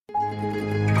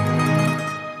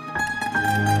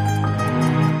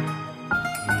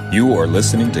You are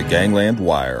listening to Gangland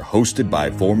Wire, hosted by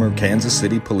former Kansas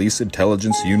City Police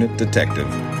Intelligence Unit Detective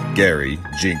Gary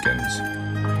Jenkins.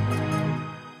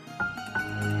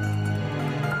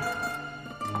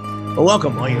 Well,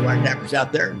 welcome all you wiretappers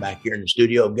out there. Back here in the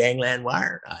studio of Gangland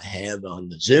Wire, I have on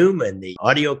the Zoom and the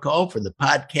audio call for the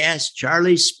podcast,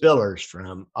 Charlie Spillers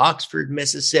from Oxford,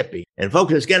 Mississippi. And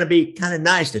folks, it's going to be kind of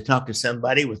nice to talk to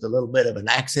somebody with a little bit of an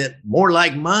accent more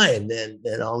like mine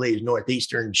than all these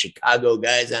Northeastern Chicago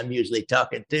guys I'm usually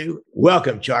talking to.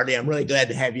 Welcome, Charlie. I'm really glad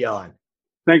to have you on.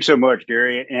 Thanks so much,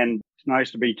 Gary. And it's nice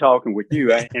to be talking with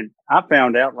you. And I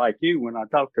found out, like you, when I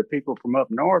talk to people from up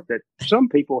north, that some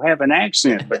people have an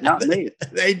accent, but not me.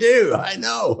 They do. I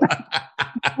know.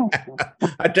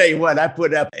 I tell you what, I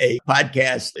put up a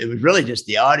podcast. It was really just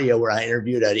the audio where I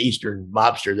interviewed an Eastern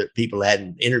mobster that people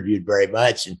hadn't interviewed very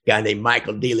much, and a guy named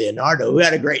Michael DeLeonardo, who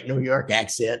had a great New York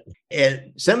accent.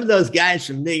 And some of those guys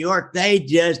from New York, they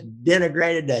just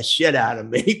denigrated the shit out of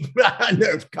me on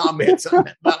their comments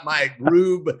about my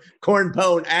Rube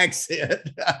Cornpone accent.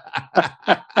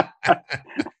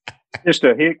 Just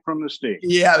a hick from the stick.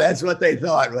 Yeah, that's what they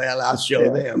thought. Well, I'll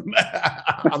show them.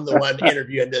 I'm the one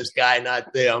interviewing this guy,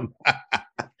 not them.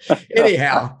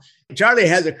 Anyhow, Charlie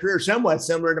has a career somewhat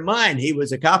similar to mine. He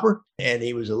was a copper and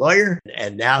he was a lawyer,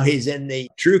 and now he's in the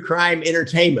true crime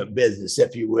entertainment business,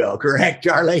 if you will. Correct,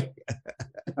 Charlie?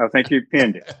 I think you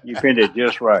pinned it. You pinned it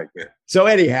just right there. So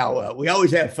anyhow, we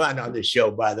always have fun on this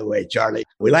show, by the way, Charlie.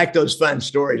 We like those fun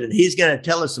stories, and he's going to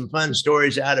tell us some fun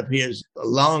stories out of his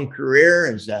long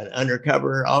career as an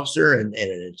undercover officer and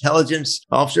an intelligence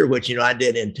officer, which, I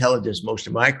did intelligence most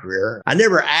of my career. I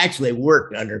never actually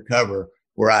worked undercover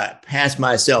where I passed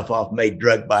myself off, made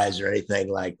drug buys or anything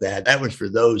like that. That was for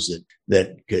those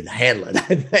that could handle it.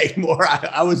 I think more,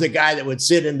 I was a guy that would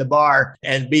sit in the bar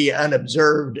and be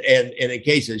unobserved. And in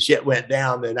case the shit went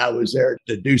down, then I was there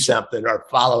to do something or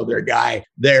follow their guy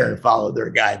there and follow their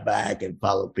guy back and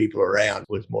follow people around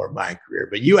was more my career.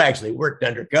 But you actually worked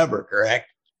undercover, correct?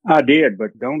 I did,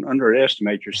 but don't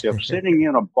underestimate yourself. Sitting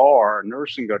in a bar,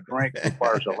 nursing a drink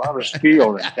requires a lot of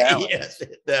skill and talent. Yes,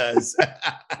 it does.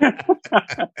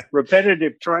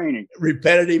 Repetitive training.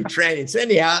 So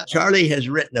anyhow, Charlie has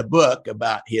written a book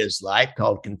about his life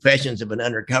called Confessions of an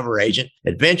Undercover Agent,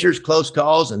 Adventures, Close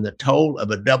Calls, and the Toll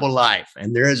of a Double Life.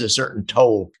 And there is a certain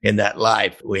toll in that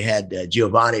life. We had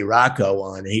Giovanni Rocco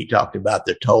on, and he talked about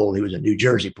the toll. He was a New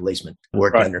Jersey policeman,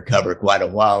 worked undercover quite a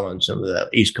while on some of the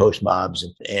East Coast mobs.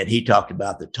 And he talked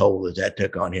about the toll that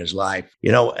took on his life.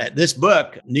 This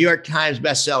book, New York Times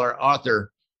bestseller author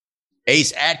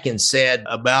Ace Atkins said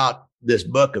about this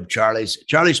book of Charlie's,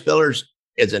 Charlie Spillers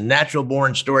is a natural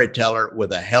born storyteller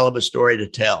with a hell of a story to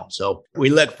tell. So we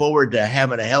look forward to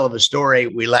having a hell of a story.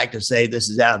 We like to say this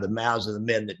is out of the mouths of the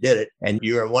men that did it. And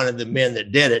you are one of the men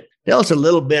that did it. Tell us a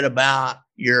little bit about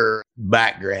your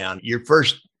background. Your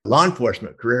first law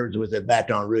enforcement career was with the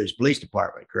Baton Rouge Police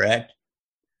Department, correct?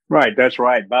 Right, that's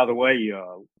right. By the way,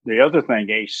 the other thing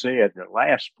Ace said, the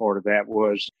last part of that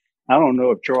was, I don't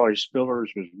know if Charlie Spillers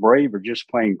was brave or just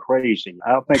plain crazy.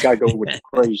 I don't think I go with the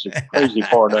crazy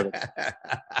part of it.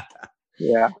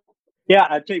 Yeah. Yeah,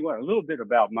 I tell you what, a little bit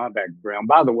about my background.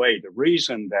 By the way, the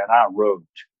reason that I wrote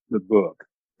the book,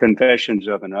 Confessions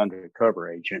of an Undercover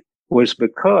Agent, was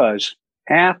because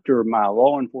after my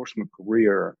law enforcement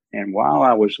career and while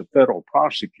I was a federal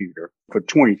prosecutor for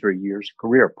 23 years,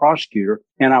 career prosecutor,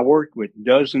 and I worked with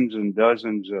dozens and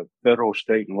dozens of federal,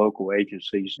 state, and local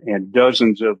agencies and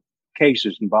dozens of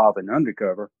cases involving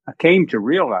undercover, I came to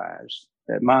realize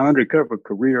that my undercover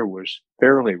career was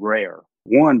fairly rare.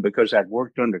 One, because I'd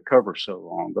worked undercover so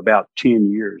long, about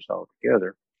 10 years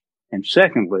altogether. And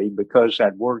secondly, because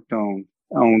I'd worked on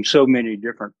so many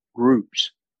different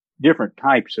groups, different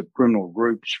types of criminal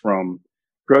groups, from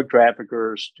drug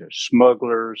traffickers to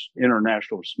smugglers,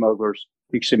 international smugglers,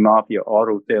 Dixie Mafia,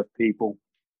 auto theft people,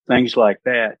 things like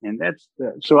that. And that's,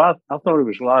 so I thought it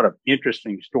was a lot of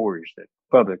interesting stories that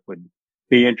the public would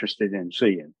be interested in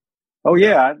seeing. Oh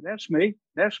yeah, that's me.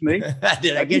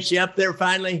 Did I get you up there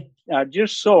finally? I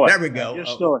just saw it. There we go. I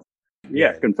just saw it.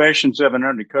 Yeah. Confessions of an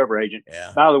Undercover Agent.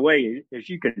 Yeah. By the way, as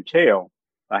you can tell,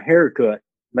 a haircut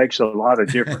makes a lot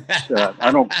of difference. I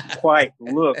don't quite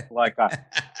look like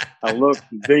I looked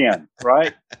then,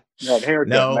 right? That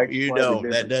haircut makes you quite a don't.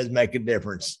 difference. That does make a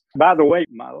difference. By the way,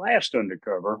 my last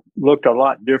undercover looked a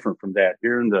lot different from that.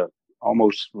 During the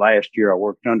almost last year I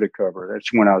worked undercover,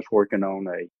 that's when I was working on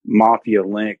a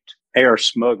mafia-linked air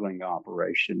smuggling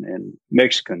operation and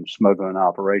Mexican smuggling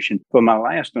operation. For my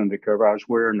last undercover, I was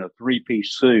wearing a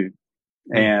three-piece suit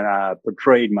And I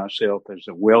portrayed myself as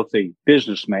a wealthy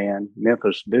businessman,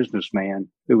 Memphis businessman,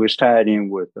 who was tied in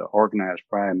with organized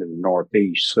crime in the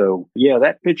Northeast. So, yeah,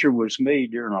 that picture was me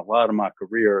during a lot of my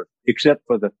career, except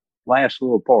for the last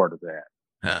little part of that.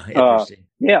 Interesting.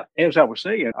 Yeah, as I was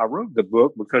saying, I wrote the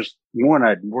book because one,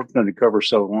 I'd worked undercover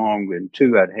so long, and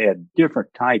two, I'd had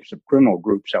different types of criminal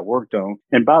groups I worked on.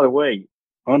 And by the way,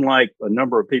 unlike a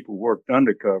number of people who worked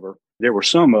undercover, there were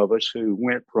some of us who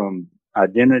went from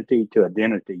identity to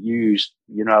identity.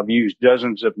 I've used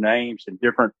dozens of names and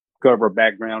different cover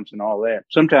backgrounds and all that.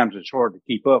 Sometimes it's hard to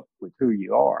keep up with who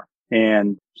you are.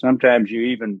 And sometimes you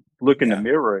even look in the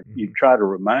mirror and you try to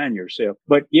remind yourself.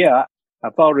 But yeah, I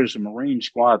fought as a Marine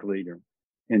squad leader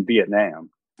in Vietnam.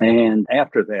 And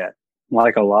after that,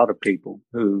 like a lot of people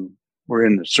who were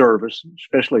in the service,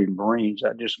 especially Marines,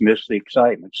 I just missed the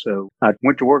excitement. So I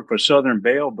went to work for Southern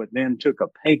Bell, but then took a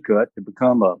pay cut to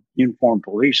become a uniformed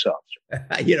police officer.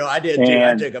 I did too.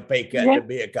 I took a pay cut to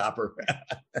be a copper.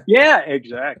 Yeah,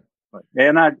 exactly.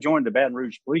 And I joined the Baton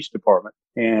Rouge Police Department,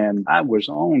 and I was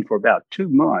on for about 2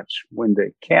 months when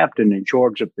the captain in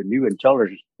charge of the new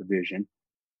intelligence division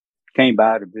came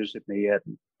by to visit me at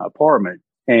my apartment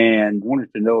and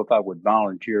wanted to know if I would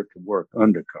volunteer to work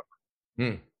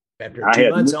undercover. After 2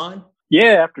 months on?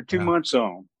 Yeah, after 2 months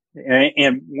on.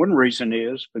 And one reason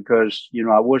is because,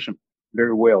 I wasn't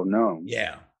very well known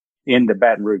in the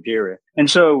Baton Rouge area. And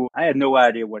so I had no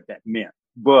idea what that meant.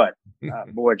 But,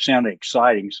 boy, it sounded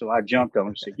exciting. So I jumped on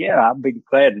and said, yeah, I'd be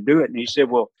glad to do it. And he said,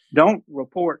 well, don't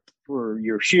report for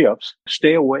your shifts.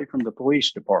 Stay away from the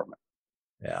police department.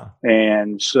 Yeah.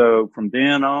 And so from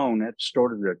then on, that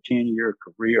started a 10-year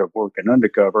career of working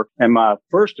undercover. And my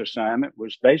first assignment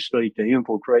was basically to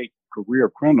infiltrate career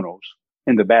criminals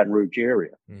in the Baton Rouge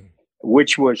area,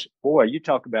 which was, boy, you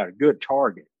talk about a good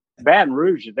target. Baton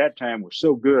Rouge at that time was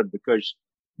so good because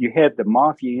you had the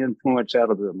mafia influence out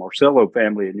of the Marcello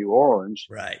family in New Orleans.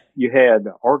 Right. You had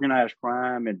organized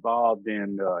crime involved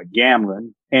in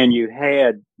gambling, and you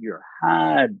had your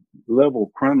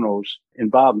high-level criminals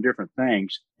involved in different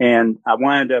things. And I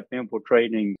wound up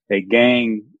infiltrating a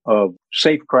gang of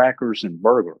safecrackers and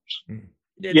burglars.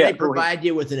 Did they provide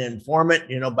you with an informant?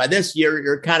 By this year,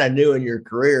 you're kind of new in your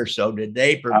career. So did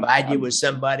they provide you with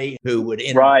somebody who would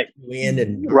interview you in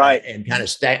and kind of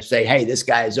say, hey, this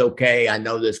guy is okay. I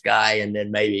know this guy. And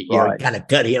then maybe kind of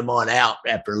cut him on out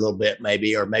after a little bit,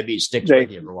 maybe, or maybe he sticks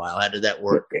with you for a while. How did that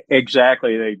work?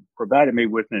 Exactly. They provided me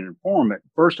with an informant.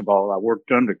 First of all, I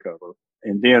worked undercover.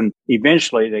 And then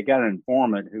eventually they got an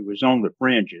informant who was on the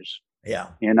fringes. Yeah.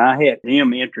 And I had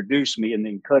him introduce me and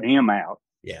then cut him out.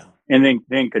 Yeah. And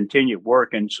then continue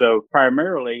working. So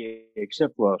primarily,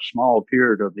 except for a small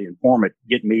period of the informant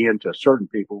getting me into certain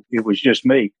people, it was just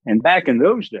me. And back in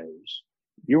those days,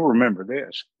 you'll remember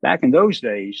this. Back in those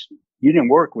days, you didn't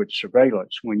work with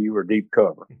surveillance when you were deep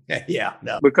cover. Yeah,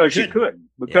 no. Because you couldn't.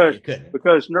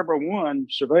 Because number one,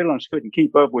 surveillance couldn't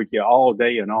keep up with you all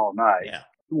day and all night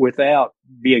without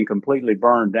being completely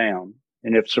burned down.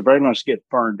 And if surveillance gets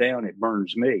burned down, it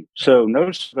burns me. So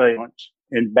no surveillance.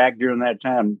 And back during that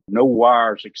time, no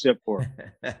wires except for,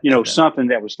 something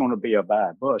that was going to be a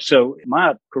by bus. So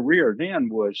my career then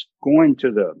was going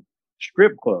to the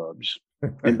strip clubs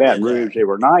in Baton Rouge. They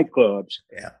were nightclubs.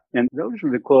 Yeah. And those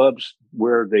were the clubs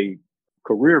where the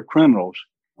career criminals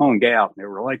hung out. They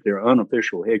were like their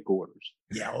unofficial headquarters.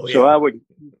 Yeah.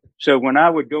 So when I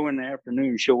would go in the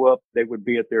afternoon, show up, they would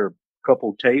be at their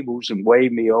couple tables and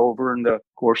wave me over. And of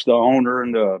course, the owner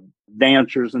and the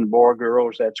dancers and bar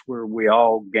girls, that's where we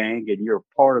all gang, and you're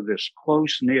part of this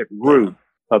close knit group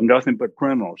of nothing but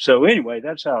criminals. So anyway,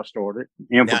 that's how I started.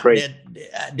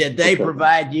 Did they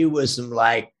provide you with some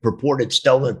purported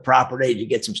stolen property? Did you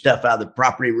get some stuff out of the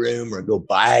property room or go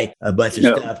buy a bunch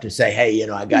of stuff to say, hey,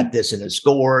 I got this in a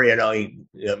score,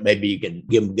 maybe you can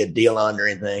give them a good deal on or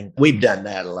anything? We've done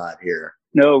that a lot here.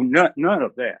 No, none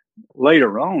of that.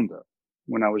 Later on, though,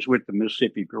 when I was with the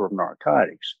Mississippi Bureau of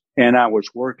Narcotics, and I was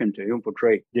working to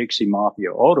infiltrate Dixie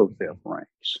Mafia auto theft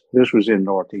ranks. This was in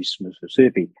Northeast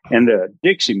Mississippi. And the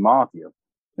Dixie Mafia,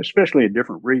 especially in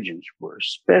different regions, were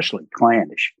especially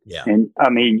clannish. Yeah. And I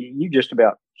mean, you just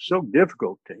about so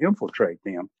difficult to infiltrate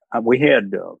them. We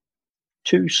had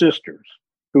two sisters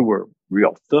who were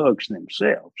real thugs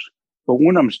themselves. But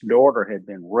one of them's daughter had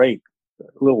been raped.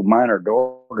 A little minor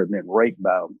daughter had been raped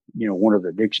by, one of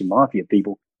the Dixie Mafia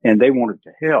people, and they wanted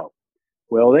to help.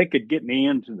 Well, they could get me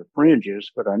into the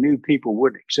fringes, but I knew people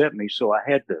wouldn't accept me. So I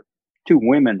had two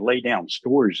women lay down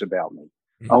stories about me.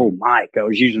 Oh, Mike. I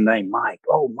was using the name Mike.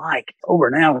 Oh, Mike over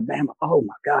in Alabama. Oh,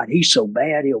 my God. He's so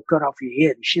bad. He'll cut off your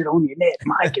head and shit on your neck.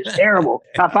 Mike is terrible.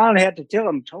 I finally had to tell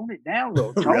him, tone it down a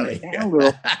little, tone it down a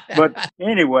little. But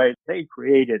anyway, they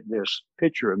created this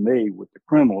picture of me with the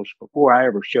criminals before I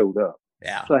ever showed up.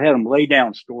 Yeah. So I had them lay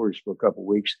down stories for a couple of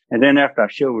weeks. And then after I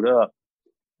showed up,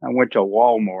 I went to a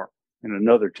Walmart in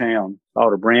another town,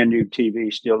 bought a brand new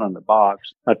TV still in the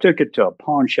box. I took it to a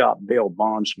pawn shop bail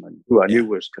bondsman who I knew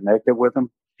was connected with him.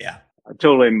 Yeah. I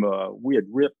told him we had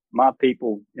ripped, my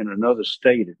people in another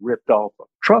state had ripped off a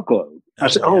truckload. I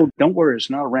said, don't worry,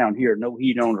 it's not around here. No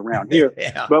heat on around here.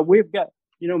 But we've got,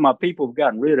 my people have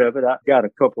gotten rid of it. I've got a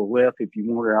couple left. If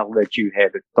you want it, I'll let you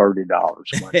have it $30 or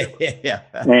whatever.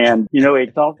 And,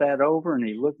 he thought that over and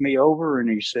he looked me over and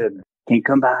he said, can you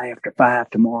come by after 5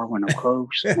 tomorrow when I'm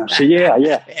close? And I said,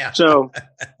 yeah. So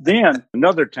then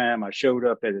another time I showed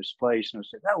up at his place and I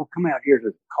said, come out here to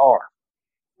the car.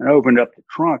 And I opened up the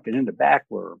trunk and in the back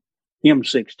were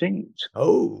M16s.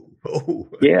 Oh.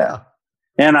 Yeah.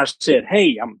 And I said,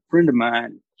 hey, I'm a friend of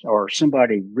mine or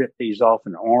somebody ripped these off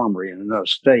in the armory in another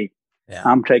state. Yeah.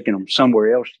 I'm taking them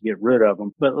somewhere else to get rid of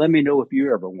them, but let me know if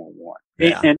you ever want one.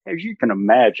 Yeah. And as you can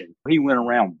imagine, he went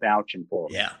around vouching for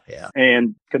me. Yeah.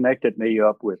 And connected me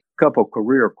up with a couple of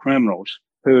career criminals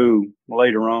who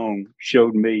later on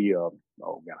showed me,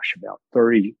 about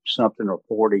 30 something or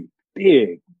 40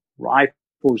 big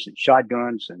rifles and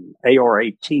shotguns and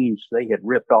AR-18s they had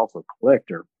ripped off a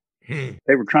collector.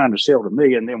 They were trying to sell to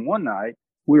me. And then one night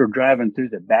we were driving through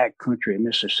the back country of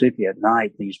Mississippi at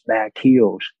night, these back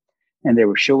hills. And they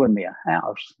were showing me a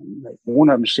house. And one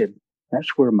of them said,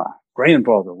 that's where my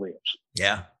grandfather lives.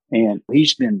 Yeah. And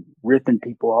he's been ripping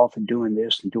people off and doing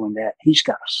this and doing that. He's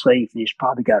got a safe and he's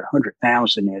probably got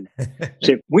 100,000 in it.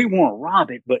 Said, we want to rob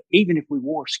it, but even if we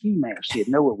wore ski masks, he'd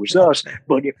know it was us.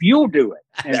 But if you'll do it.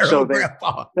 And so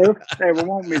they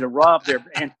want me to rob their,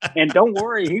 and don't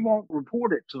worry, he won't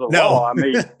report it to the law. I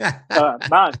mean,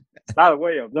 by the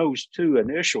way, of those two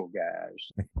initial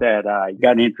guys that I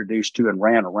got introduced to and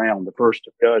ran around, the first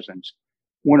of dozens,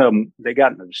 one of them, they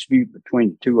got in a dispute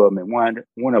between the two of them, and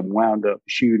one of them wound up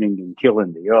shooting and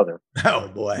killing the other. Oh,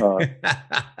 boy.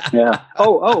 Yeah.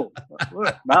 Oh,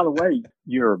 look, by the way,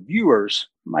 your viewers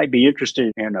might be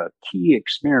interested in a key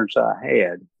experience I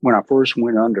had when I first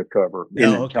went undercover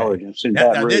in intelligence. In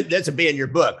now this will be in your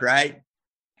book, right?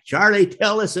 Charlie,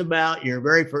 tell us about your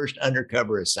very first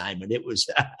undercover assignment. It was,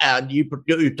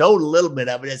 you told a little bit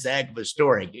of it. It's a heck of a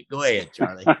story. Go ahead,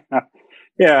 Charlie.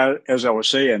 Yeah, as I was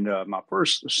saying, my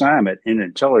first assignment in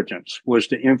intelligence was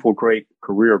to infiltrate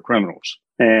career criminals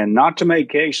and not to make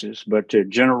cases, but to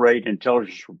generate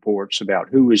intelligence reports about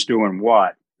who is doing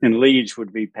what. And leads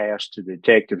would be passed to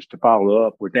detectives to follow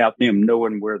up without them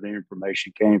knowing where the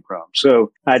information came from.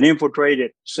 So I'd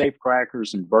infiltrated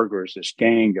safecrackers and burglars, this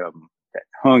gang of them that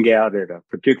hung out at a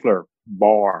particular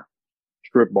bar,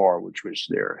 strip bar, which was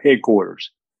their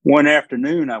headquarters. One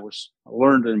afternoon, I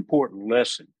learned an important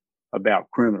lesson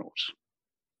about criminals,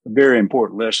 a very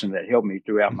important lesson that helped me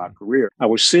throughout my career. I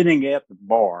was sitting at the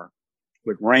bar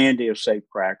with Randy, a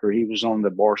safecracker. He was on the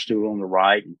bar stool on the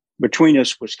right. And between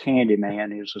us was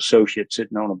Candyman, his associate,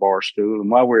 sitting on a bar stool. And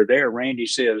while we're there, Randy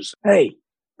says, hey,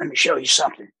 let me show you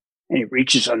something. And he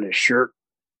reaches under his shirt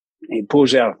and he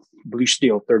pulls out a Blue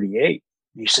Steel 38.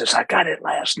 And he says, I got it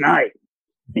last night.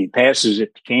 And he passes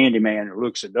it to Candyman who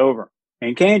looks it over.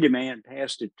 And Candyman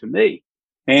passed it to me.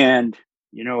 And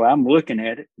I'm looking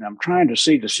at it and I'm trying to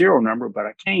see the serial number, but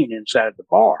I can't inside the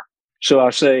bar. So I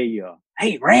say,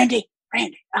 hey, Randy,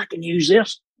 I can use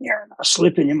this. Here, I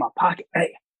slip it in my pocket.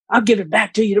 Hey, I'll give it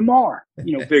back to you tomorrow.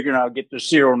 Figuring I'll get the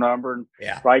serial number and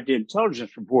write the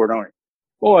intelligence report on it.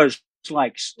 Boy, it's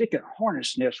like sticking a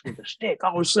hornet's nest with a stick.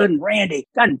 All of a sudden, Randy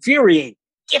got infuriated.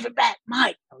 Give it back,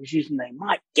 Mike. I was using the name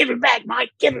Mike. Give it back,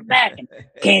 Mike. Give it back. And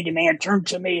Candyman turned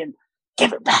to me and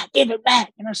give it back.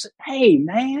 And I said, hey,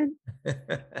 man,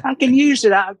 I can use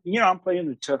it. I'm playing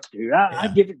the tough dude. I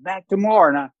give it back tomorrow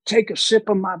and I take a sip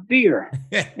of my beer.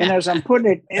 And as I'm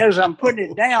putting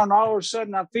it down, all of a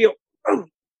sudden I feel,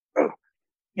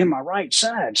 in my right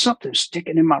side, something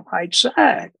sticking in my right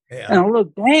side. Yeah. And I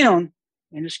look down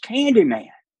and it's Candyman.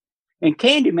 And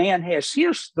Candyman has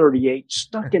his 38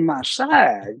 stuck in my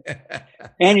side.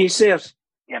 And he says,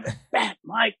 give it back,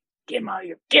 Mike. Give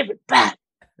it back.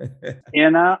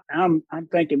 And I'm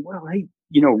thinking, well, he,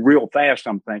 real fast,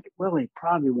 I'm thinking, well, he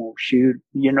probably won't shoot.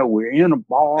 We're in a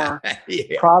bar.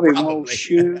 Probably won't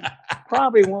shoot.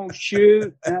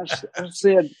 And I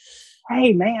said,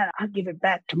 hey, man, I'll give it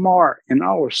back tomorrow. And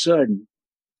all of a sudden,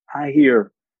 I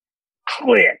hear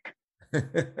click.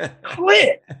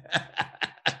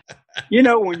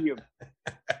 When you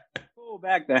pull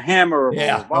back the hammer of a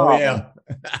Yeah. revolver.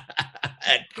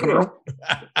 Oh,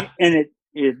 yeah. And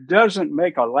it doesn't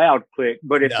make a loud click,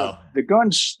 but if No. the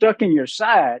gun's stuck in your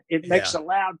side, it makes a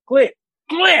loud click.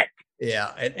 Click!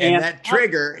 Yeah. And that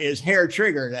trigger is hair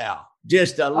trigger now.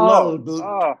 Just a Oh,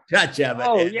 little touch of it.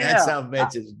 oh, and yeah. that son of a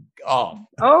bitch is off.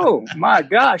 Oh, my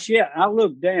gosh. Yeah. I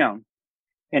looked down,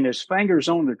 and his finger's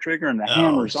on the trigger, and the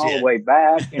hammer's all the way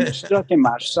back, and it's stuck in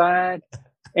my side.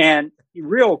 And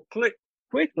real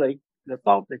quickly, the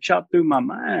thought that shot through my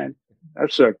mind,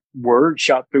 that's a word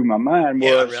shot through my mind,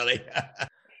 was, really.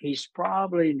 he's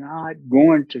probably not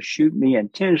going to shoot me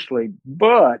intentionally.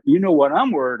 But you know what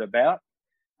I'm worried about?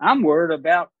 I'm worried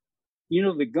about,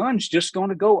 the gun's just going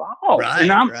to go off. Right,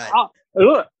 and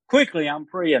right. Quickly, I'm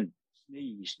praying,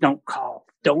 sneeze, don't cough,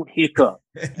 don't hiccup.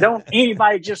 Don't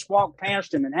anybody just walk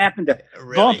past him and happen to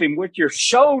bump him with your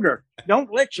shoulder.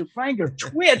 Don't let your finger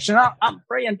twitch. And I'm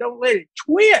praying, don't let it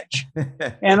twitch.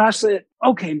 And I said,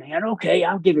 okay, man, okay,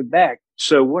 I'll give it back.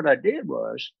 So what I did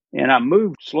was, and I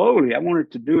moved slowly. I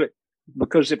wanted to do it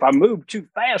because if I moved too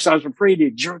fast, I was afraid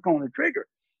to jerk on the trigger.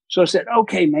 So I said,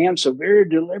 okay, man. So very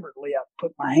deliberately, I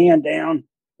put my hand down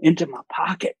into my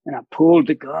pocket and I pulled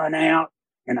the gun out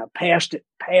and I passed it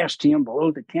past him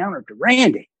below the counter to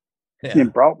Randy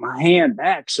and brought my hand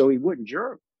back so he wouldn't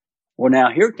jerk. Well,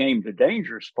 now here came the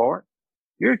dangerous part.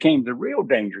 Here came the real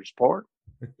dangerous part.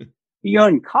 He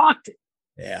uncocked it.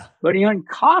 Yeah. But he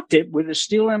uncocked it with it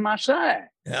still in my side.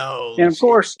 Oh, and of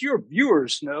course, your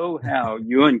viewers know how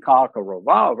you uncock a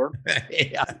revolver.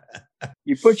 Yeah.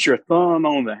 You put your thumb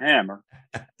on the hammer,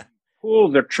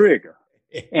 pull the trigger,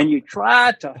 and you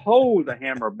try to hold the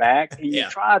hammer back and you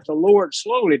try to lower it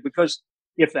slowly, because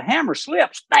if the hammer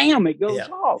slips, bam, it goes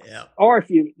off. Yeah. Or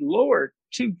if you lower it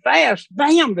too fast,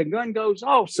 bam, the gun goes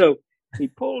off. So he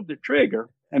pulled the trigger.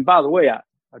 And by the way, I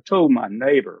told my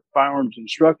neighbor, firearms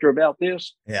instructor, about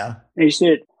this. Yeah. And he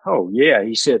said, oh, yeah.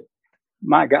 He said,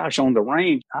 my gosh, on the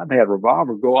range, I've had a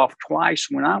revolver go off twice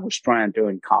when I was trying to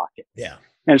uncock it. Yeah.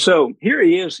 And so here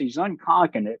he is, he's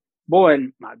uncocking it. Boy,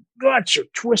 and my guts are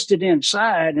twisted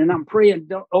inside, and I'm praying,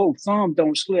 thumb,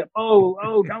 don't slip.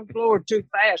 Don't blow it too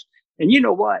fast. And you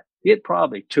know what? It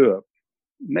probably took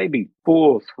maybe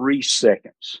full 3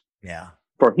 seconds. Yeah.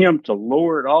 For him to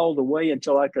lower it all the way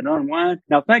until I could unwind.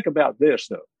 Now, think about this,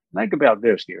 though. Think about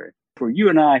this, Gary. For you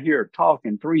and I here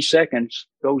talking, 3 seconds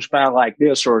goes by like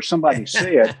this, or somebody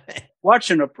said,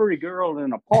 watching a pretty girl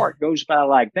in a park goes by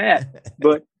like that.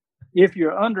 But if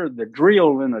you're under the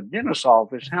drill in a dentist's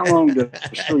office, how long does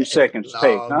 3 seconds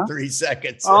take? Huh? 3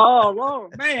 seconds. Oh,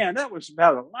 Lord, man, that was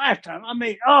about a lifetime. I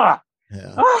mean,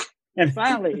 and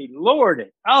finally he lowered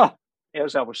it.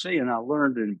 As I was saying, I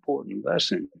learned an important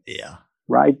lesson. Yeah.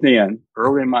 Right then,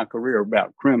 early in my career,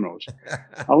 about criminals.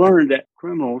 I learned that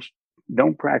criminals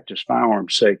don't practice firearm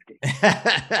safety.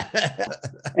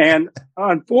 And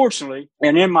unfortunately,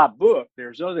 and in my book,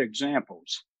 there's other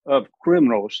examples of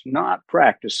criminals not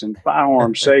practicing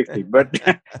firearm safety. But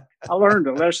I learned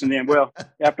a lesson then. Well,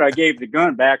 after I gave the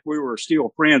gun back, we were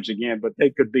still friends again, but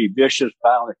they could be vicious,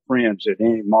 violent friends at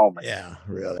any moment. Yeah,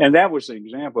 really. And that was an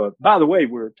example of, by the way,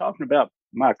 we were talking about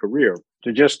my career,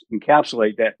 to just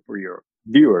encapsulate that for your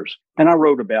viewers. And I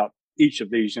wrote about each of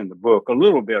these in the book, a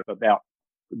little bit about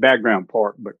the background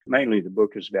part, but mainly the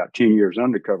book is about 10 years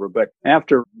undercover. But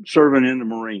after serving in the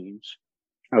Marines,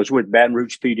 I was with Baton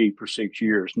Rouge PD for 6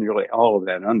 years, nearly all of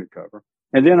that undercover.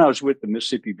 And then I was with the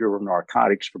Mississippi Bureau of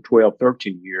Narcotics for 12,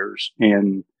 13 years.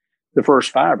 And the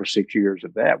first 5 or 6 years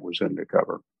of that was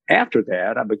undercover. After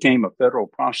that, I became a federal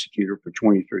prosecutor for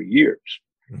 23 years.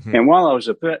 Mm-hmm. And while I was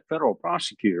a federal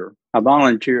prosecutor, I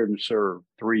volunteered and served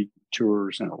 3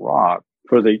 tours in Iraq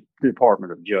for the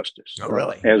Department of Justice. Oh,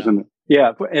 really? As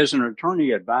an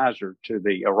attorney advisor to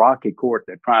the Iraqi court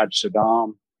that tried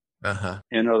Saddam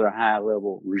and other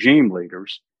high-level regime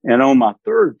leaders. And on my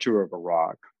 3rd tour of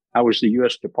Iraq, I was the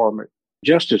U.S. Department of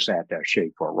Justice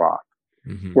attaché for Iraq,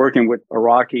 working with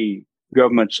Iraqi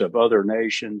governments of other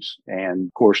nations and,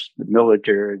 of course, the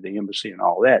military, the embassy, and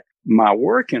all that. My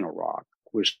work in Iraq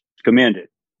was commended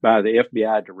by the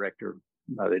FBI director,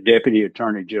 by the Deputy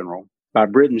Attorney General, by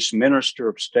Britain's Minister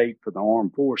of State for the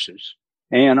Armed Forces,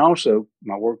 and also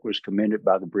my work was commended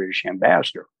by the British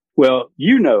ambassador. Well,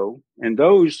 you know, and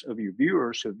those of your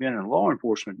viewers who have been in law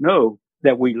enforcement know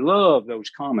that we love those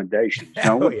commendations.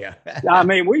 Don't we? Yeah. I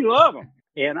mean, we love them.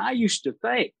 And I used to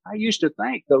think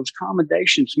those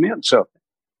commendations meant something.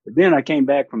 But then I came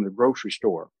back from the grocery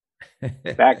store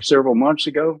back several months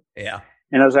ago. Yeah.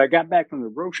 And as I got back from the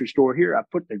grocery store here, I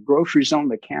put the groceries on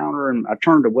the counter and I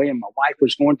turned away and my wife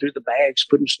was going through the bags,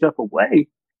 putting stuff away.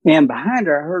 And behind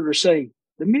her, I heard her say,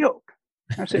 the milk.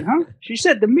 I said, huh? She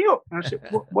said, the milk. I said,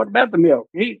 what about the milk?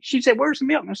 She said, where's the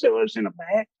milk? And I said, well, it's in a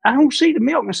bag. I don't see the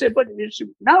milk. I said, but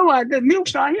the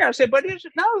milk's not here. I said, but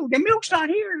no, the milk's not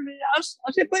here. I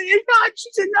said, but it's not. She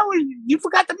said, no, you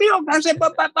forgot the milk. I said,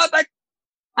 but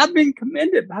I've been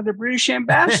commended by the British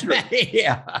ambassador.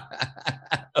 Yeah.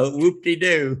 Oh,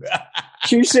 whoop-de-doo.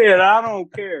 She said, I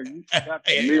don't care. You forgot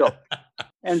the milk.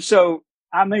 And so,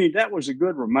 I mean, that was a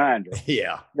good reminder.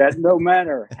 Yeah. That no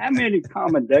matter how many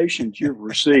commendations you've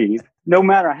received, no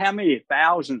matter how many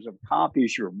thousands of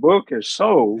copies your book has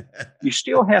sold, you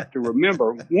still have to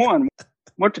remember, one,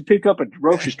 what to pick up at the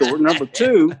grocery store. Number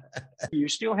two, you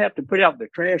still have to put out the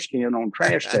trash can on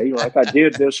trash day like I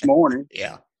did this morning.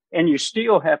 Yeah. And you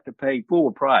still have to pay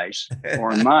full price,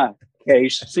 or in my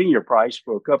case, senior price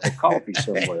for a cup of coffee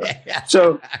somewhere.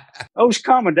 So those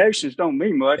commendations don't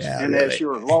mean much. Yeah, and really.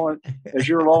 as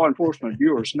your law enforcement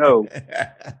viewers know,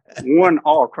 one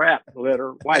all crap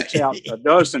letter wipes out a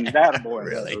dozen data boy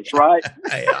letters, right?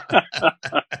 Yeah.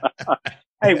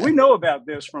 Hey, we know about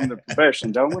this from the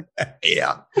profession, don't we?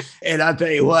 Yeah. And I'll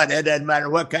tell you what, it doesn't matter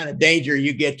what kind of danger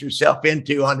you get yourself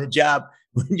into on the job.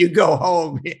 When you go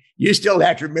home, you still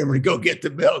have to remember to go get the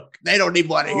milk. They don't even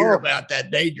want to hear about that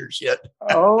danger shit.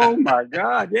 Oh, my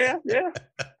God. Yeah, yeah.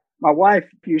 My wife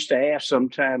used to ask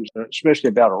sometimes, especially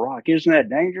about a rock, isn't that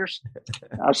dangerous?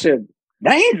 I said,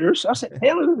 dangerous? I said,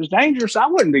 hell, if it was dangerous, I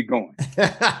wouldn't be going.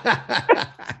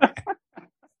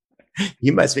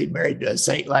 You must be married to a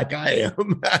saint like I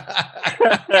am.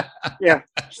 Yeah.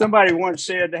 Somebody once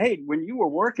said, hey, when you were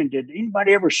working, did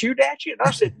anybody ever shoot at you? And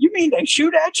I said, you mean they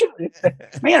shoot at you?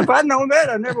 Man, if I'd known that,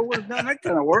 I never would have done that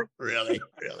kind of work. Really?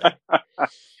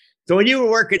 So when you were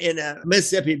working in the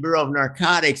Mississippi Bureau of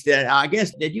Narcotics, then I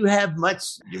guess, did you have much,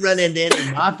 you run into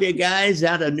any mafia guys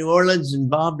out of New Orleans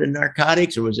involved in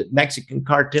narcotics, or was it Mexican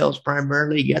cartels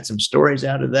primarily? You got some stories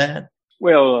out of that?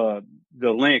 Well,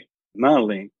 my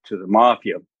link to the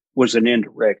mafia was an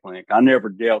indirect link. I never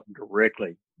dealt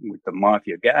directly with the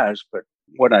mafia guys, but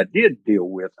what I did deal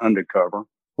with undercover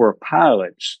were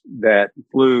pilots that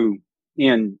flew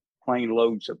in plane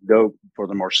loads of dope for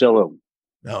the Marcello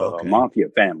mafia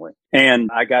family. And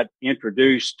I got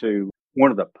introduced to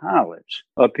one of the pilots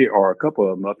up here, or a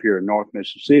couple of them up here in North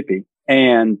Mississippi,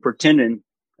 and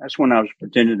that's when I was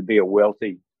pretending to be a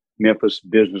wealthy Memphis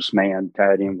businessman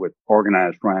tied in with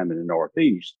organized crime in the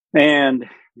Northeast. And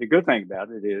the good thing about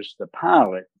it is the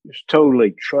pilot just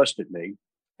totally trusted me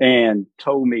and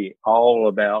told me all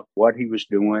about what he was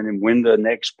doing and when the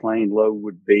next plane load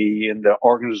would be and the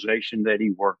organization that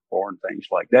he worked for and things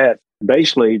like that.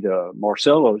 Basically, the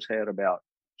Marcellos had about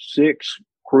 6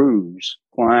 crews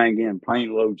flying in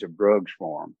plane loads of drugs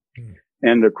for them.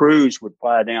 And the crews would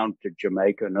fly down to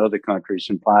Jamaica and other countries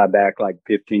and fly back like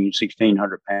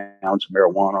 1,600 pounds of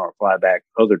marijuana, or fly back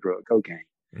other drug, cocaine.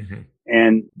 Mm-hmm.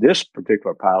 And this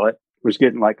particular pilot was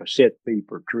getting like a set fee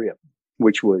per trip,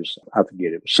 which was, I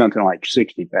forget, it was something like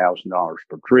 $60,000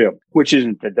 per trip, which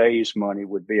in today's money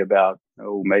would be about,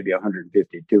 maybe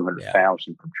 150,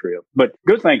 200,000 per trip. But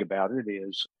good thing about it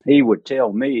is he would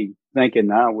tell me,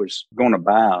 thinking I was going to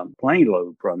buy a plane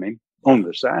load from him on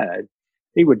the side,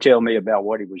 he would tell me about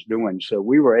what he was doing. So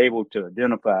we were able to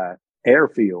identify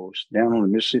airfields down on the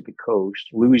Mississippi coast,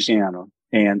 Louisiana,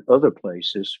 and other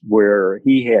places where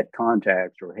he had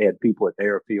contacts or had people at the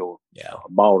airfield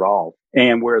bought off,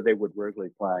 and where they would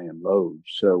regularly fly in loads.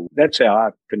 So that's how I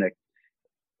connected.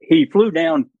 He flew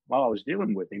down while I was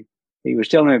dealing with him. He was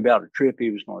telling me about a trip he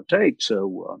was going to take.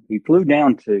 So he flew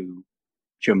down to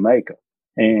Jamaica,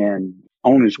 and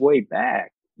on his way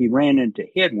back, he ran into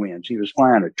headwinds. He was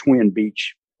flying a twin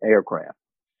beach aircraft.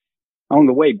 On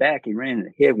the way back, he ran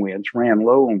into headwinds, ran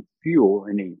low on fuel,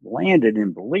 and he landed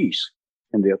in Belize.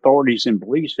 And the authorities in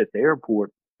Belize at the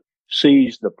airport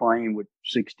seized the plane with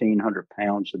 1,600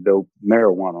 pounds of dope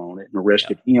marijuana on it and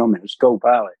arrested him and his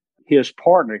co-pilot. His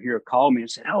partner here called me and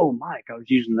said, "Oh, Mike," I was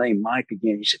using the name Mike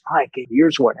again. He said, "Mike,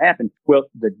 here's what happened." Well,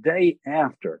 the day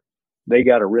after they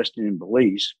got arrested in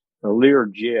Belize, a Lear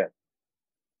jet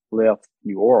left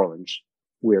New Orleans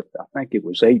with, I think it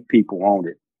was 8 people on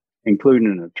it, including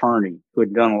an attorney who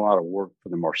had done a lot of work for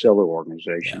the Marcello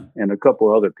organization and a couple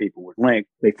of other people with Link.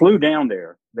 They flew down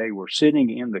there. They were sitting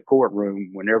in the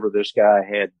courtroom whenever this guy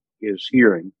had his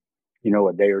hearing,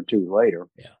 a day or two later.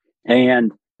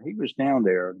 And he was down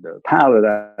there. The pilot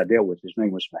I dealt with, his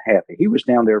name was Mahaffey. He was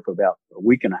down there for about a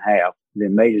week and a half,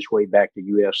 then made his way back to the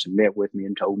U.S. and met with me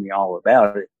and told me all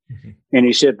about it. Mm-hmm. And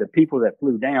he said the people that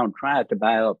flew down tried to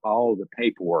buy up all the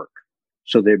paperwork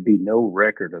so there'd be no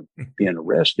record of being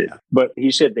arrested. But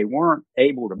he said they weren't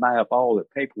able to buy up all the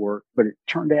paperwork, but it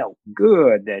turned out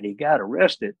good that he got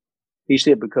arrested. He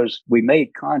said, because we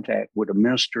made contact with a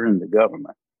minister in the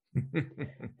government.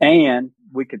 And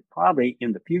we could probably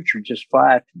in the future just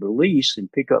fly to Belize and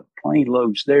pick up plane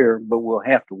loads there, but we'll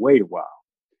have to wait a while.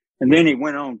 And then he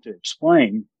went on to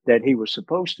explain that he was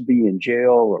supposed to be in jail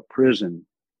or prison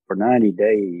for 90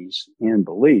 days in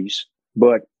Belize,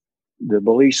 but the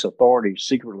Belize authorities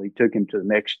secretly took him to the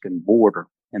Mexican border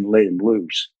and let him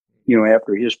loose,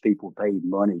 after his people paid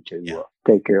money to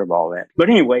take care of all that. But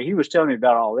anyway, he was telling me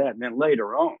about all that. And then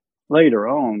later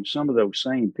on, some of those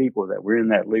same people that were in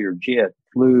that Lear jet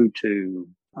flew to,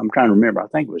 I'm trying to remember, I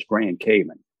think it was Grand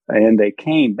Cayman. And they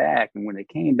came back. And when they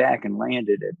came back and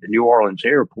landed at the New Orleans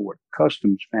airport,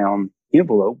 Customs found an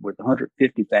envelope with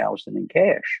 $150,000 in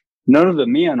cash. None of the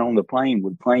men on the plane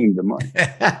would claim the money.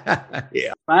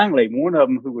 Yeah. Finally, one of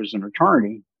them, who was an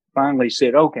attorney, finally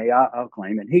said, okay, I'll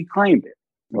claim it. He claimed it.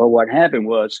 Well, what happened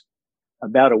was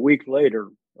about a week later,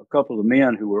 a couple of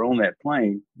men who were on that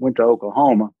plane went to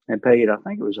Oklahoma and paid, I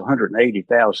think it was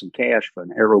 $180,000 cash for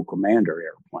an Aero Commander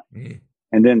airplane.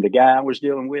 And then the guy I was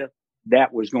dealing with,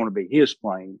 that was going to be his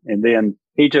plane. And then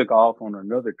he took off on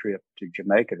another trip to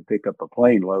Jamaica to pick up a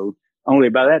plane load. Only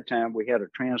by that time, we had a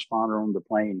transponder on the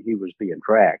plane. He was being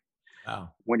tracked.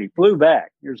 Wow. When he flew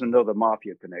back, here's another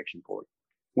mafia connection for you.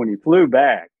 When he flew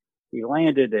back, he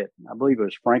landed at, I believe it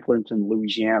was Franklinton,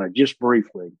 Louisiana, just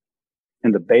briefly.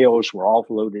 And the bales were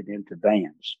offloaded into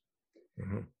vans.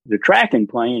 Mm-hmm. The tracking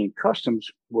plane and Customs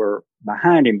were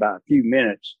behind him by a few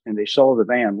minutes, and they saw the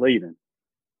van leaving.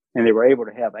 And they were able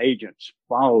to have agents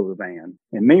follow the van.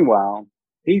 And meanwhile,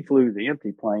 he flew the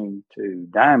empty plane to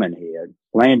Diamond Head,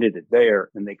 landed it there,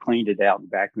 and they cleaned it out and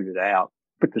vacuumed it out,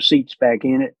 put the seats back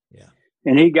in it. Yeah.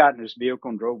 And he got in his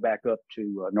vehicle and drove back up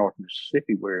to North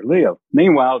Mississippi where he lived.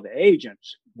 Meanwhile, the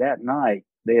agents that night,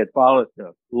 they had followed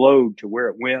the load to where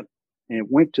it went, and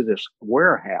it went to this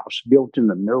warehouse built in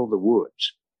the middle of the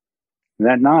woods. And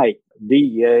that night,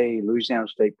 DEA, Louisiana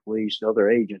State Police, other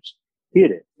agents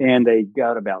hit it, and they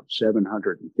got about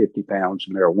 750 pounds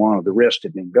of marijuana. The rest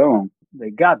had been gone. They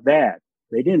got that.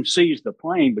 They didn't seize the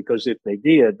plane because if they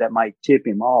did, that might tip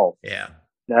him off. Yeah.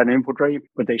 That infiltrate him.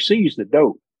 But they seized the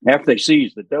dope. After they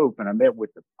seized the dope, and I met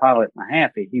with the pilot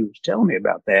Mahaffey, he was telling me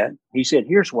about that. He said,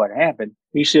 here's what happened.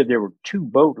 He said there were 2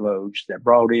 boatloads that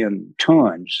brought in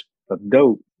tons of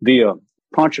dope via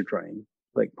Pontchartrain,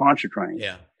 Lake Pontchartrain.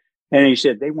 Yeah. And he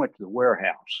said they went to the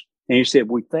warehouse. And he said,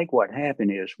 we think what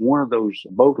happened is one of those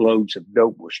boatloads of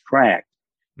dope was tracked.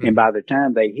 Mm-hmm. And by the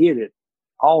time they hit it,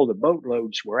 all the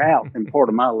boatloads were out and part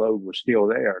of my load was still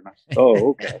there. And I said, oh,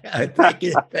 okay.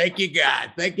 Thank you,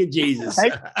 God. Thank you, Jesus.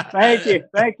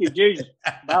 Thank you, Jesus.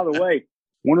 By the way,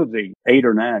 one of the 8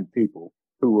 or 9 people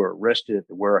who were arrested at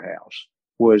the warehouse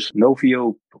was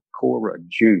Nofio Pecora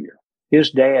Jr. His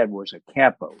dad was a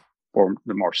capo for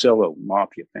the Marcello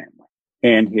Mafia family.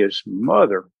 And his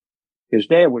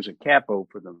dad was a capo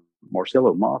for the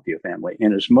Marcello Mafia family.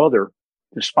 And his mother,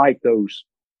 despite those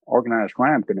organized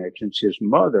crime connections, his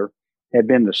mother had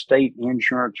been the state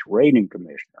insurance rating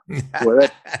commissioner. Well,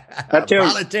 that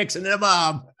tells politics and the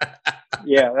mob.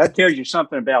 Yeah, that tells you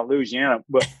something about Louisiana.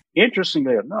 But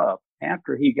interestingly enough,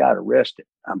 after he got arrested,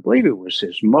 I believe it was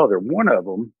his mother, one of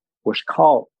them was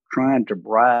caught trying to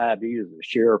bribe either the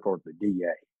sheriff or the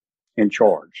DA and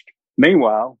charged.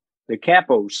 Meanwhile, the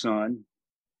capo's son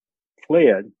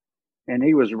fled, and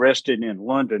he was arrested in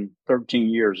London 13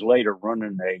 years later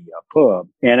running a pub.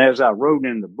 And as I wrote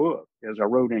in the book, as I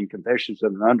wrote in Confessions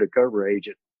of an Undercover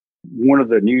Agent, one of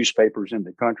the newspapers in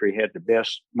the country had the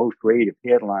best, most creative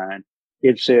headline.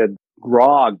 It said,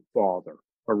 Grogfather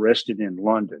arrested in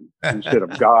London instead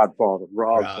of Godfather,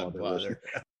 Grogfather.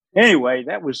 Anyway,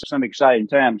 that was some exciting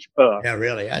times. Yeah,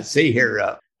 really. I see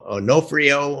here,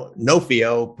 Nofio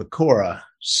Pecora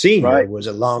Sr. was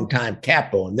a longtime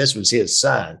capo, and this was his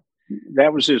son.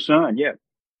 That was his son, yeah.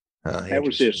 That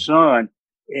was his son.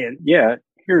 And yeah,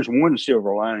 here's one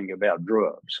silver lining about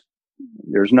drugs.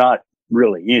 There's not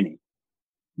really any.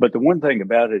 But the one thing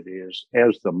about it is,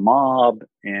 as the mob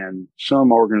and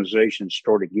some organizations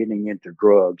started getting into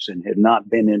drugs and had not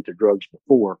been into drugs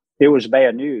before, it was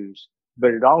bad news.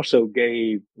 But it also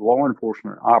gave law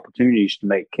enforcement opportunities to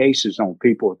make cases on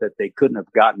people that they couldn't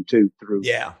have gotten to through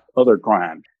other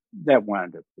crimes. That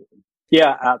wound up.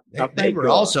 Yeah, I think they were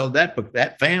also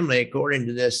that family, according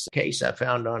to this case I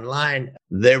found online,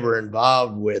 they were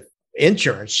involved with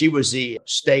insurance. She was the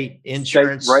state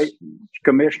insurance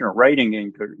commissioner, rating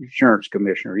insurance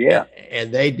commissioner. Yeah.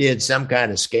 And they did some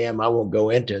kind of scam. I won't go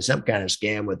into some kind of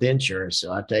scam with insurance.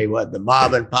 So I'll tell you what, the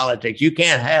mob and politics, you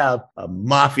can't have a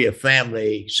mafia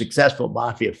family, successful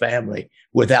mafia family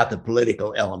without the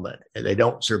political element. And they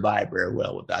don't survive very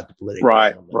well without the political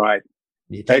element. Right.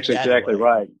 That's exactly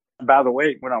right. By the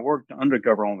way, when I worked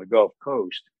undercover on the Gulf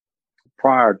Coast,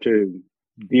 prior to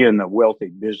being a wealthy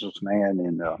businessman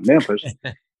in Memphis,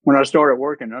 when I started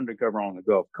working undercover on the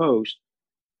Gulf Coast,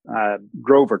 I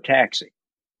drove a taxi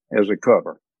as a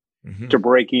cover to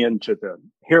break into the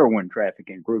heroin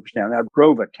trafficking groups down there. I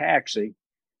drove a taxi,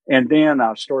 and then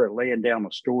I started laying down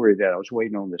a story that I was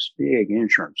waiting on this big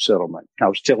insurance settlement. I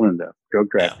was telling the drug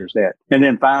traffickers that. And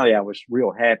then finally I was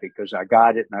real happy because I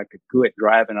got it and I could quit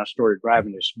driving. I started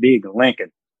driving this big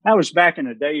Lincoln. That was back in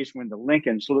the days when the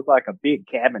Lincolns looked like a big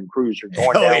cabin cruiser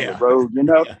going down the road. You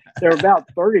know, they're about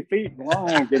 30 feet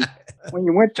long. And when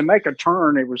you went to make a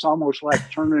turn, it was almost like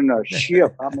turning a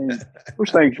ship. I mean, those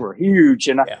things were huge.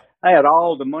 And I had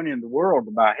all the money in the world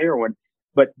to buy heroin.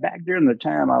 But back during the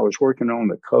time I was working on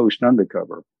the coast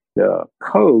undercover, the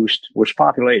coast was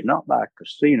populated not by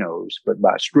casinos, but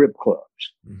by strip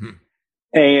clubs.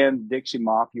 And Dixie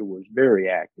Mafia was very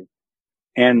active.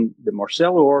 And the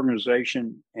Marcello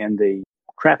organization and the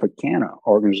Tropicana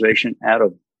organization out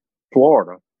of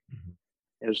Florida,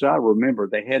 as I remember,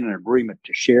 they had an agreement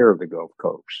to share the Gulf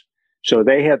Coast. So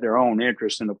they had their own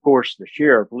interests. And of course, the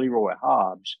sheriff, Leroy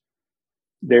Hobbs,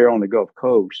 there on the Gulf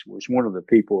Coast was one of the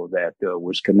people that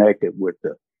was connected with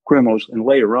the criminals. And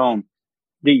later on,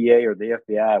 DEA or the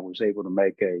FBI was able to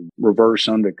make a reverse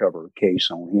undercover case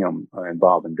on him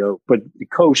involving dope. But the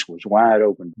coast was wide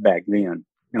open back then.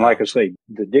 And like I say,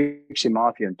 the Dixie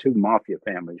Mafia and two mafia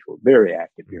families were very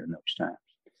active during those times.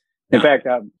 In fact,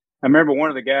 I remember one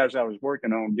of the guys I was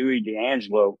working on, Dewey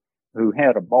D'Angelo, who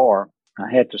had a bar.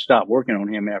 I had to stop working on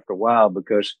him after a while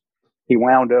because he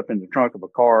wound up in the trunk of a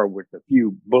car with a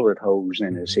few bullet holes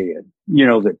in his head. You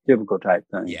know, the typical type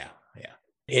thing. Yeah.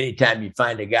 Anytime you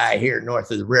find a guy here north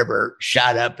of the river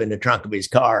shot up in the trunk of his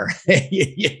car,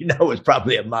 you know it's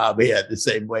probably a mob hit the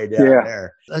same way down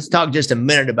there. Let's talk just a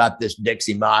minute about this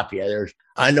Dixie Mafia. There's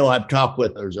a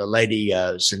lady,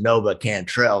 Sonova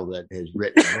Cantrell, that has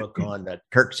written a book on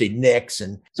Kirksey Nicks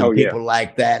and some people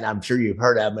like that. And I'm sure you've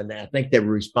heard of them. And I think they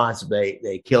were responsible.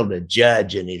 They killed a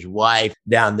judge and his wife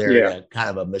down there, kind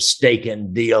of a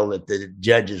mistaken deal that the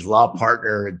judge's law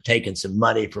partner had taken some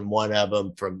money from one of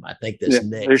them from, I think, this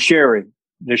Nick. The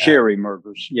Sherry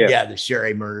murders. Yeah, the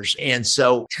Sherry murders. And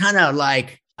so kind of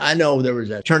like, I know there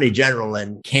was an attorney general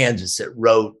in Kansas that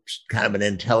wrote kind of an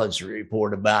intelligence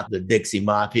report about the Dixie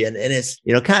Mafia. And it's,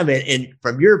 kind of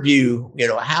from your view,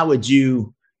 how would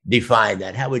you define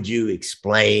that? How would you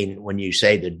explain when you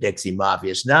say the Dixie Mafia?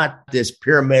 It's not this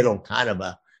pyramidal kind of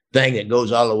a thing that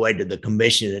goes all the way to the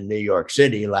commission in New York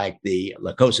City, like the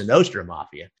La Cosa Nostra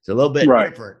Mafia. It's a little bit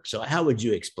different. So how would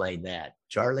you explain that,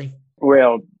 Charlie?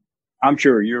 Well, I'm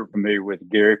sure you're familiar with it,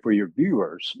 Gary. For your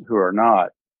viewers who are not,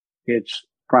 it's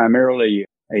primarily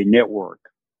a network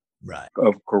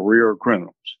of career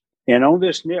criminals. And on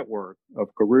this network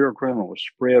of career criminals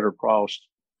spread across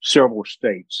several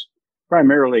states,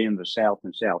 primarily in the South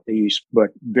and Southeast, but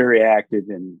very active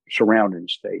in surrounding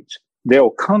states,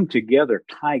 they'll come together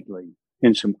tightly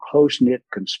in some close-knit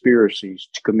conspiracies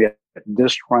to commit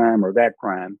this crime or that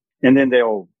crime. And then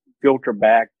they'll filter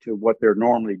back to what they're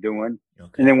normally doing.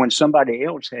 And then when somebody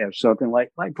else has something like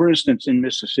for instance, in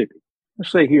Mississippi,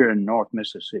 let's say here in North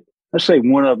Mississippi, let's say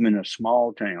one of them in a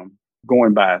small town,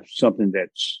 going by something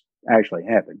that's actually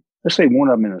happened. Let's say one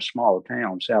of them in a small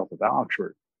town south of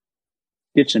Oxford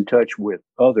gets in touch with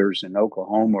others in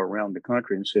Oklahoma or around the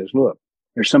country and says, look,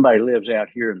 there's somebody lives out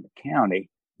here in the county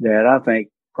that I think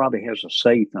probably has a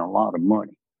safe and a lot of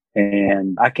money.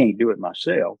 And I can't do it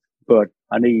myself, but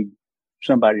I need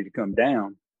somebody to come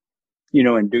down,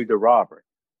 and do the robbery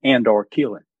and or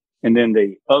killing. And then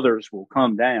the others will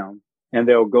come down and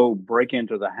they'll go break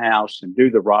into the house and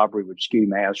do the robbery with ski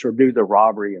masks or do the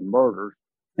robbery and murder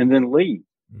and then leave.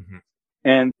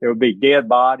 And there will be dead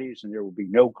bodies and there will be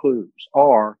no clues.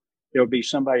 Or there'll be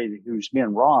somebody who's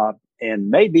been robbed and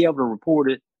may be able to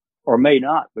report it or may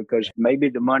not, because maybe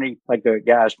the money, like the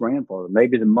guy's grandfather,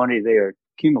 maybe the money they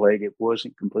accumulated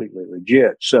wasn't completely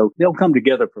legit. So they'll come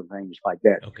together for things like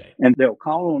that. And they'll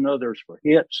call on others for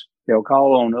hits. They'll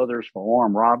call on others for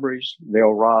armed robberies.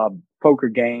 They'll rob poker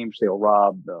games. They'll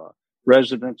rob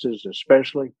residences,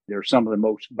 especially. They're some of the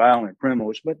most violent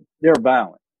criminals, but they're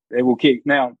violent. They will kick.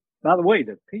 Now, by the way,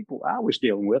 the people I was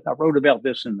dealing with, I wrote about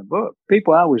this in the book,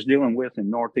 people I was dealing with in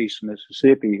Northeast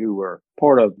Mississippi who were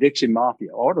part of Dixie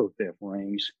Mafia auto theft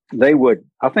rings,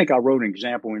 I think I wrote an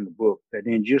example in the book that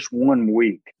in just 1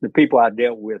 week, the people I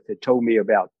dealt with had told me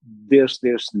about this,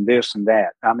 and this, and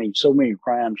that. I mean, so many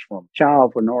crimes from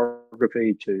child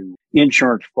pornography to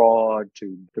insurance fraud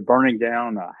to burning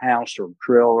down a house or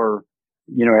trailer,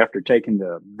 after taking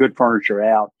the good furniture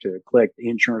out to collect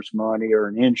insurance money or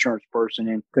an insurance person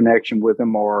in connection with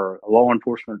them or a law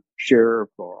enforcement sheriff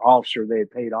or officer they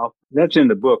had paid off. That's in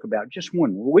the book about just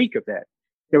 1 week of that.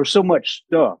 There was so much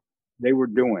stuff they were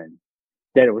doing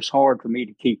that it was hard for me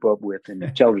to keep up with in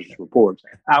intelligence reports.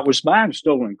 I was buying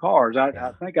stolen cars.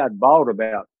 I think I'd bought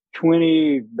about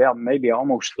maybe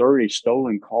almost 30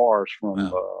 stolen cars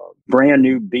from brand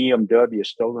new BMW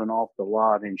stolen off the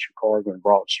lot in Chicago and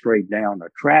brought straight down. A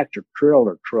tractor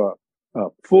trailer truck,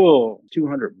 full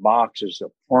 200 boxes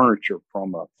of furniture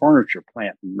from a furniture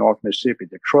plant in North Mississippi,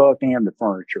 the truck and the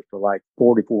furniture for like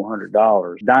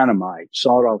 $4,400, dynamite,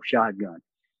 sawed-off shotgun.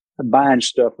 Buying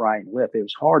stuff right and left. It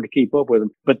was hard to keep up with them.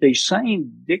 But these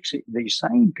same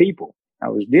people I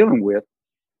was dealing with,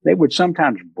 they would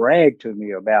sometimes brag to me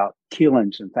about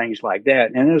killings and things like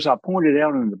that. And as I pointed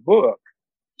out in the book,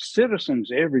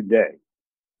 citizens every day,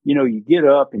 you get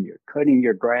up and you're cutting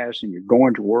your grass and you're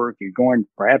going to work.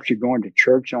 Perhaps you're going to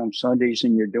church on Sundays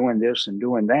and you're doing this and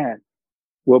doing that.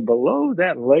 Well, below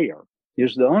that layer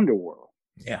is the underworld.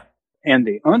 Yeah. And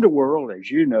the underworld,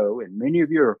 as you know, and many of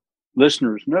your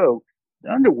listeners know, the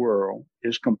underworld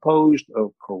is composed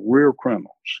of career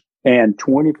criminals, and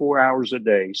 24 hours a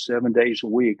day, 7 days a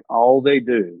week, all they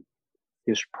do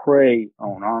is prey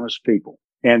on honest people,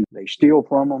 and they steal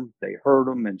from them, they hurt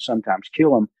them, and sometimes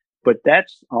kill them. But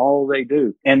that's all they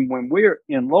do. And when we're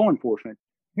in law enforcement,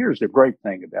 here's the great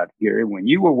thing about it, Gary. When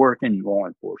you were working in law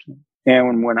enforcement,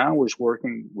 and when I was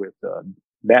working with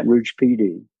Baton Rouge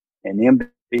PD and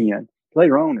MBN,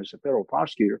 later on as a federal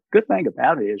prosecutor, good thing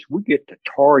about it is we get to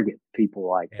target people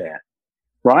like that,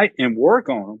 right? And work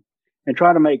on them and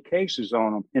try to make cases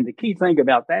on them. And the key thing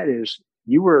about that is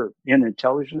you were in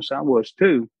intelligence, I was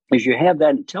too, is you have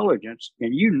that intelligence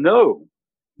and you know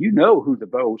who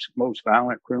the most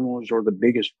violent criminals or the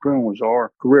biggest criminals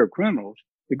are, career criminals.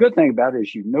 The good thing about it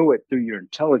is you know it through your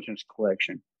intelligence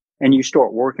collection and you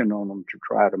start working on them to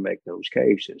try to make those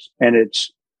cases. And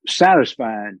it's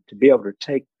satisfying to be able to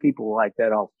take people like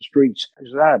that off the streets.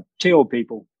 As I tell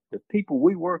people, the people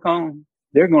we work on,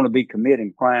 they're going to be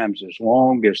committing crimes as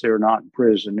long as they're not in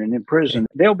prison. And in prison,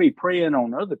 they'll be preying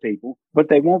on other people, but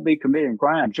they won't be committing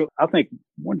crimes. So I think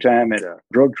one time at a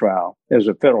drug trial, as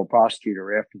a federal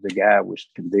prosecutor, after the guy was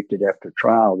convicted after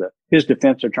trial, his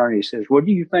defense attorney says, well,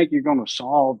 do you think you're going to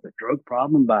solve the drug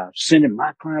problem by sending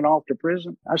my client off to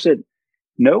prison? I said,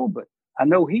 no, but I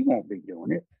know he won't be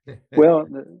doing it. Well,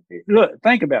 look,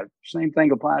 think about it. Same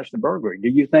thing applies to burglary. Do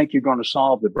you think you're going to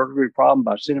solve the burglary problem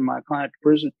by sending my client to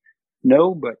prison?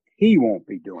 No, but he won't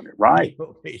be doing it, right? He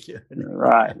won't be doing it.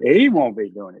 Right. He won't be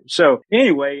doing it. So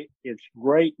anyway, it's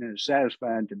great and it's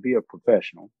satisfying to be a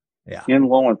professional in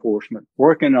law enforcement,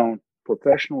 working on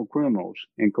professional criminals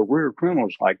and career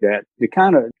criminals like that. The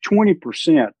kind of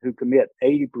 20% who commit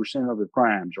 80% of the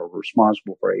crimes are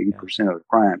responsible for 80% of the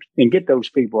crimes and get those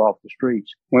people off the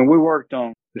streets. When we worked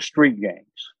on the street gangs,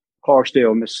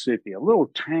 Clarksdale, Mississippi, a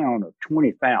little town of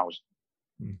 20,000,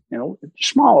 a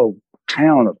small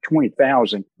town of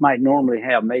 20,000 might normally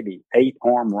have maybe 8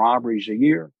 armed robberies a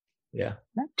year. Yeah.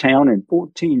 That town in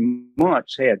 14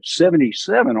 months had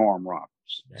 77 armed robberies.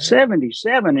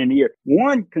 77 in a year.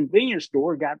 One convenience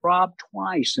store got robbed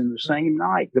twice in the same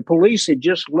night. The police had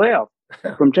just left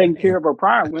from taking care of a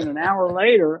prior when an hour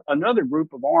later, another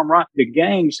group of armed robbers, the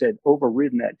gangs had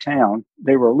overridden that town.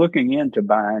 They were looking into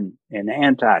buying an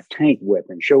anti-tank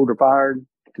weapon, shoulder fired,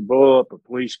 to blow up a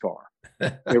police car.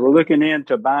 They were looking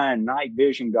into buying night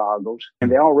vision goggles,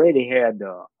 and they already had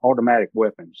automatic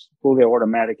weapons, fully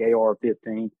automatic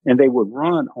AR-15, and they would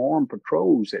run armed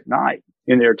patrols at night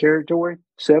in their territory.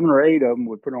 7 or 8 of them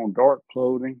would put on dark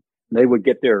clothing. They would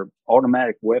get their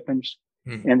automatic weapons,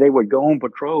 and they would go on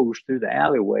patrols through the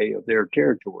alleyway of their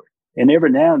territory. And every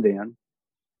now and then,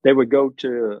 they would go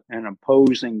to an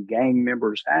opposing gang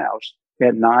member's house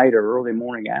at night or early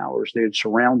morning hours. They'd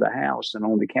surround the house, and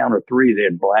on the count of 3,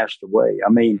 they'd blast away.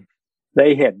 I mean,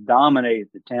 they had dominated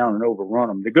the town and overrun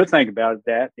them. The good thing about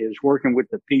that is working with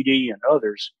the PD and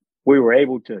others, we were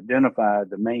able to identify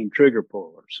the main trigger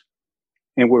pullers,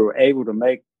 and we were able to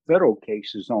make federal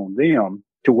cases on them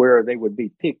to where they would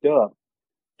be picked up,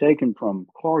 taken from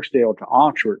Clarksdale to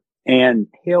Oxford, and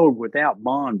held without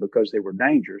bond because they were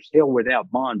dangerous, held without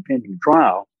bond pending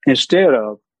trial, instead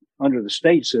of under the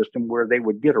state system where they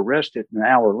would get arrested and an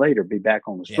hour later be back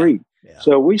on the street.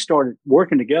 So we started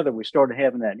working together. We started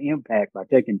having that impact by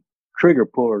taking trigger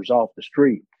pullers off the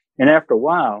street. And after a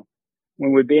while,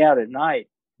 when we'd be out at night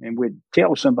and we'd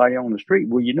tell somebody on the street,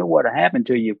 well, you know what happened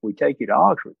to you if we take you to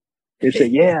Oxford? They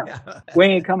said, we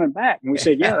ain't coming back. And we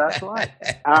said, that's right.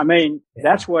 I mean,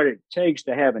 that's what it takes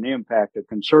to have an impact, a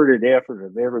concerted effort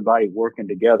of everybody working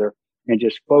together. and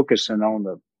just focusing on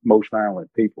the most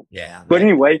violent people. Yeah. But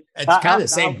anyway, it's kind of the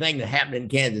same thing that happened in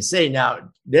Kansas City.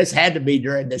 Now, this had to be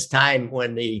during this time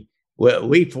when we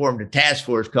formed a task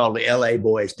force called the LA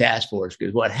Boys Task Force,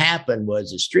 because what happened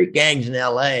was the street gangs in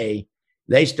LA,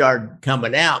 they started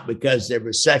coming out because there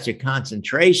was such a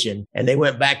concentration, and they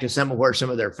went back to where some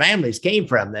of their families came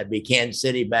from. That'd be Kansas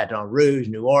City, Baton Rouge,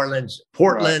 New Orleans,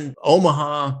 Portland, right,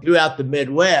 Omaha, throughout the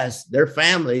Midwest. Their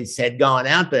families had gone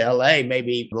out to LA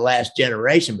maybe the last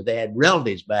generation, but they had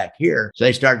relatives back here. So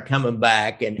they started coming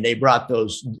back, and they brought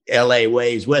those LA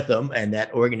ways with them and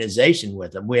that organization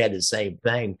with them. We had the same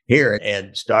thing here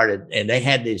and they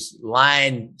had this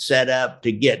line set up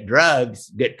to get drugs,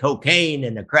 get cocaine,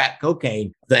 and the crack cocaine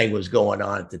thing was going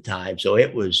on at the time. So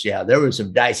it was, there was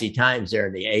some dicey times there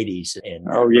in the 80s. And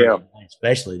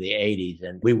especially the 80s.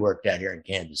 And we worked out here in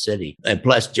Kansas City. And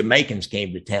plus Jamaicans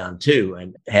came to town too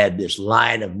and had this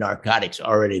line of narcotics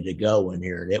already to go in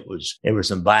here. And there were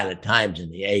some violent times in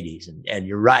the 80s. And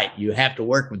you're right. You have to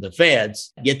work with the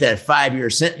feds, get that 5-year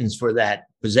sentence for that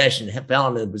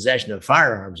felon in possession of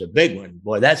firearms, a big one.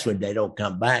 Boy, that's when they don't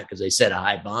come back, because they set a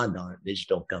high bond on it. They just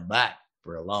don't come back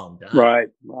for a long time. Right.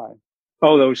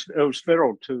 Oh, those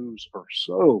federal twos are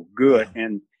so good. Yeah.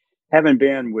 And having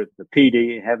been with the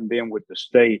PD, having been with the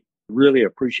state, really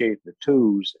appreciate the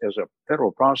twos as a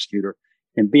federal prosecutor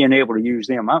and being able to use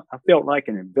them. I felt like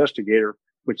an investigator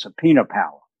with subpoena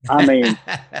power. I mean,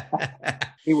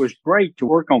 it was great to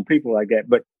work on people like that.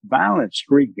 But violent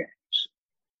street gangs,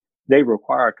 they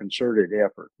require a concerted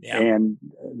effort. Yeah. And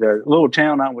the little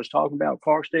town I was talking about,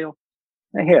 Clarksdale,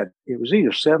 it was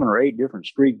either 7 or 8 different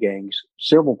street gangs,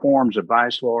 several forms of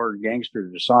vice lord, gangster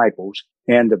disciples.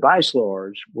 And the vice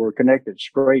lords were connected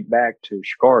straight back to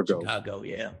Chicago.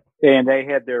 Yeah. And they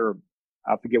had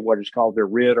I forget what it's called, their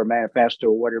writ or manifesto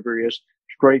or whatever it is,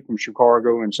 straight from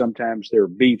Chicago. And sometimes their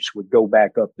beefs would go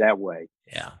back up that way.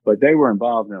 Yeah. But they were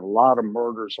involved in a lot of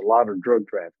murders, a lot of drug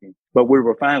trafficking. But we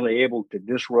were finally able to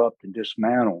disrupt and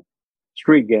dismantle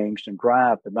street gangs and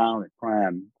drive the violent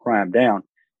crime down.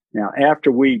 Now,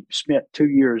 after we spent 2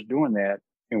 years doing that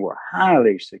and were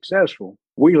highly successful,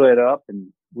 we let up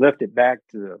and left it back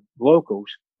to the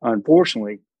locals.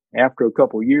 Unfortunately, after a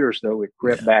couple of years, though, it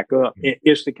crept back up.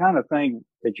 It's the kind of thing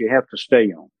that you have to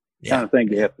stay on. Kind of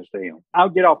thing you have to stay on. I'll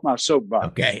get off my soapbox.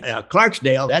 Okay. Now,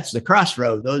 Clarksdale, that's the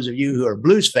crossroad. Those of you who are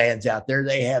blues fans out there,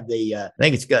 they have I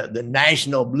think it's got the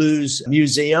National Blues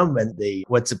Museum and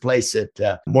what's the place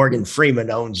that Morgan Freeman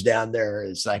owns down there?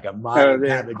 It's like a modern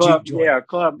kind of a club, juke joint.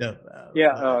 Club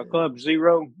Zero. Club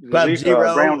Zero.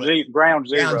 Ground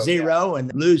Zero. And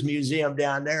the Blues Museum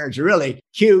down there. It's really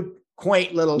cute,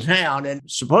 quaint little town. And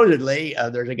supposedly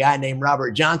there's a guy named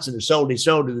Robert Johnson who sold his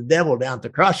soul to the devil down at the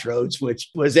crossroads,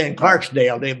 which was in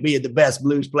Clarksdale. They'd be the best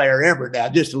blues player ever. Now,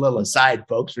 just a little aside,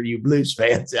 folks, for you blues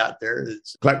fans out there,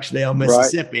 it's Clarksdale,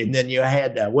 Mississippi. Right. And then you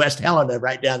had West Helena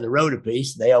right down the road a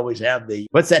piece. They always have the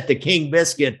King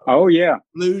Biscuit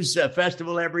Blues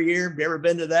Festival every year. Have you ever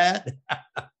been to that?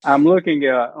 I'm looking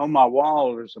on my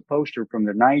wall. There's a poster from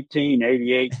the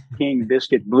 1988 King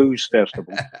Biscuit Blues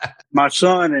Festival. My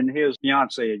son and his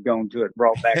fiance had gone to it,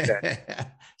 brought back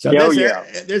that. So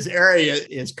this area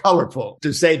is colorful,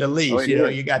 to say the least.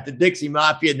 You got the Dixie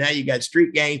Mafia. Now you got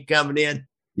street gangs coming in.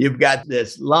 You've got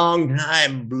this long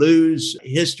time blues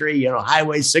history.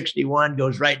 Highway 61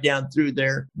 goes right down through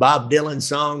there. Bob Dylan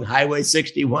song, Highway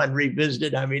 61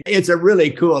 revisited. I mean, it's a really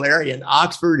cool area. And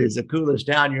Oxford is the coolest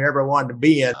town you ever wanted to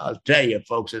be in. I'll tell you,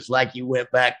 folks, it's like you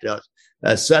went back to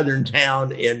a southern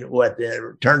town in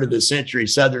the turn of the century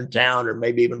southern town, or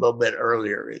maybe even a little bit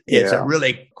earlier. It's a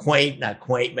really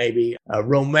maybe a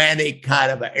romantic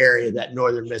kind of an area, that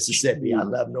northern Mississippi. I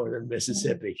love northern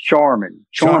Mississippi. Charming.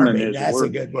 That's a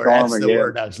good word. That's the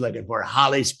word I was looking for.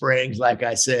 Holly Springs, like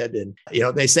I said. And,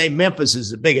 they say Memphis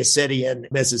is the biggest city in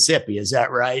Mississippi. Is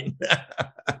that right?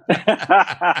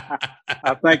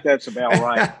 I think that's about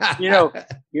right.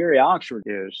 Gary, Oxford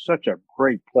is such a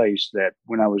great place that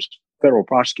when I was federal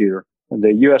prosecutor,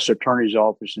 the U.S. Attorney's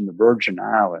Office in the Virgin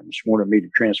Islands wanted me to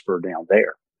transfer down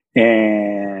there.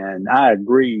 And I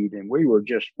agreed. And we were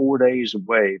just 4 days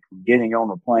away from getting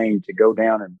on a plane to go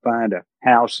down and find a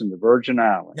house in the Virgin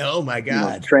Islands. Oh, my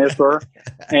God. Transfer.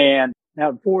 And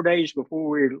now 4 days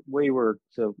before we were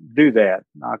to do that,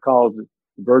 I called the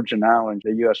Virgin Islands,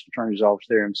 the U.S. Attorney's Office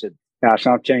there, and said, "Gosh,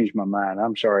 I've changed my mind.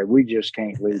 I'm sorry. We just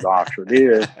can't leave Oxford.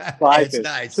 Life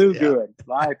is too good.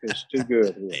 Life is too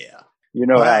good here." Yeah. You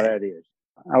know how that is.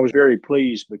 I was very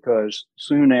pleased because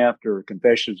soon after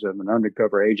Confessions of an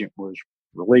Undercover Agent was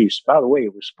released, by the way,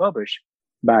 it was published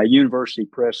by University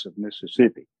Press of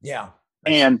Mississippi. Yeah.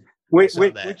 And which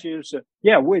is,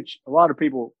 which a lot of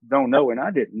people don't know, and I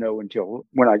didn't know until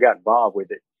when I got involved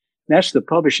with it. That's the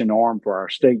publishing arm for our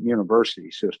state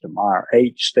university system, our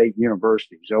 8 state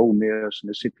universities, Ole Miss,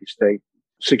 Mississippi State,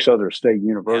 6 other state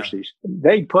universities. Yeah.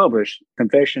 They published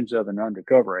Confessions of an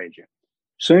Undercover Agent.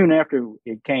 Soon after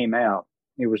it came out,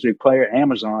 it was declared,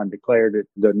 Amazon declared it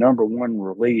the #1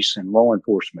 release in law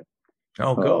enforcement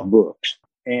books.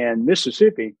 And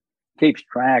Mississippi keeps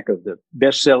track of the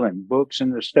best-selling books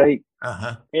in the state.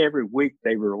 Uh-huh. Every week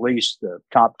they release the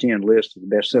top 10 list of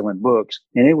the best-selling books.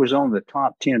 And it was on the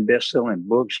top 10 best-selling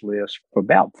books list for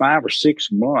about 5 or 6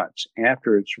 months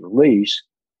after its release.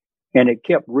 And it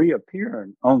kept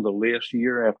reappearing on the list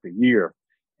year after year.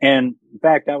 And in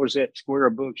fact, I was at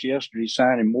Square Books yesterday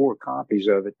signing more copies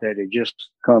of it that had just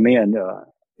come in.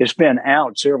 It's been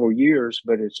out several years,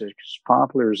 but it's as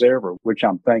popular as ever, which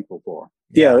I'm thankful for.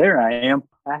 Yeah, there I am.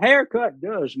 A haircut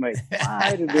does make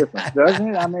quite a difference,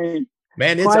 doesn't it? I mean,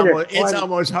 man, it's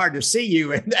almost hard to see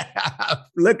you. And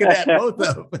looking at both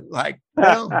of them, like,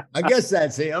 well, I guess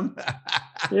that's him.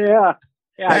 Yeah.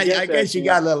 I guess you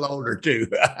got a little older too.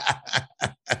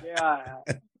 Yeah,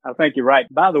 I think you're right.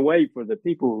 By the way, for the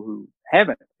people who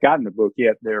haven't gotten the book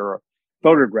yet, there are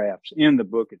photographs in the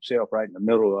book itself, right in the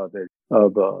middle of it,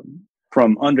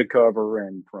 from Undercover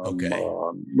and from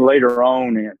later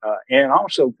on, and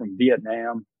also from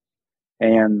Vietnam,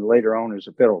 and later on as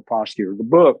a federal prosecutor. The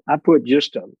book, I put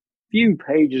just a few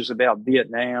pages about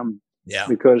Vietnam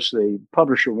because the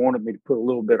publisher wanted me to put a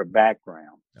little bit of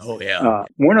background. Oh, yeah.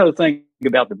 One other thing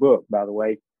about the book, by the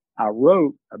way, I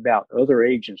wrote about other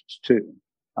agents too.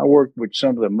 I worked with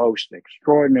some of the most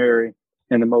extraordinary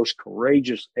and the most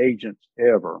courageous agents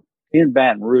ever in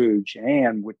Baton Rouge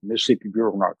and with the Mississippi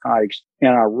Bureau of Narcotics.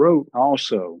 And I wrote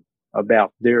also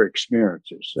about their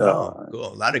experiences. Cool.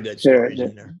 A lot of good stories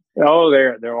in there. Oh,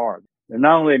 there are. They're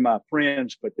not only my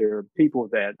friends, but they're people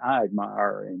that I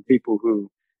admire and people who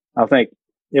I think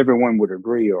everyone would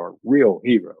agree are real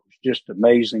heroes, just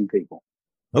amazing people.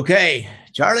 Okay,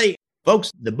 Charlie.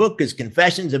 Folks, the book is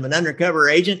Confessions of an Undercover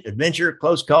Agent, Adventure,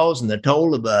 Close Calls, and the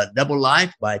Toll of a Double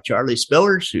Life by Charlie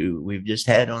Spillers, who we've just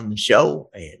had on the show.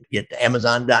 And get to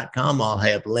Amazon.com. I'll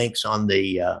have links on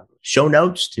the show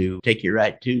notes to take you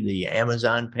right to the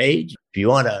Amazon page. If you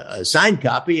want a signed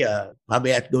copy, probably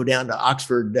have to go down to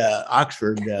Oxford,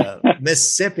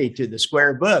 Mississippi to the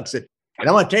Square Books. And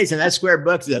I want to tell you something, that Square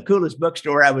Books is the coolest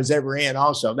bookstore I was ever in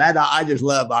also. That I just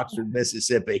love Oxford,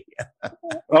 Mississippi.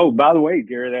 Oh, by the way,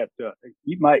 Gary, that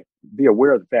you might be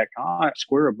aware of the fact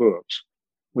Square Books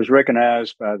was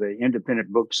recognized by the Independent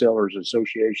Booksellers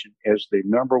Association as the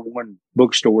 #1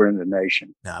 bookstore in the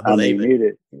nation. I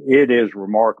mean, it is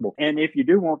remarkable. And if you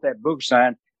do want that book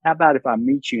signed, how about if I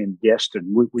meet you in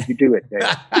Destin? Would you do it there?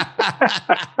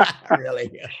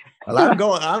 Really? Well,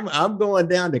 I'm going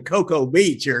down to Cocoa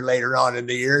Beach here later on in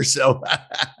the year. So,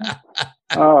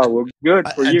 oh well, good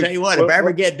for you. I tell you what, if I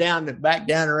ever get back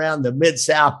down around the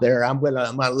Mid-South there, I'm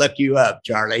gonna look you up,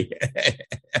 Charlie.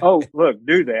 Oh, look,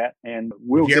 do that, and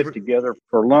we'll get together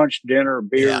for lunch, dinner,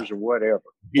 beers, or whatever.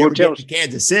 If you ever get to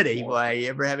Kansas City, why you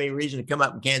ever have any reason to come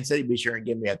up in Kansas City, be sure and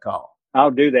give me a call. I'll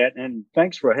do that. And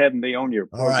thanks for having me on your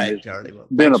program. All right, Charlie. Well,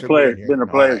 been a pleasure. Been a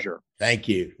pleasure. Right. Thank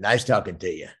you. Nice talking to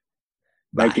you.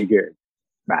 Thank you, Gary.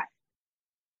 Bye.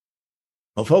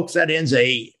 Well, folks, that ends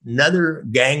another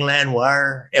Gangland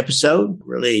Wire episode.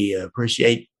 Really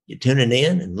appreciate you tuning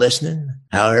in and listening,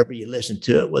 however you listen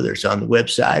to it, whether it's on the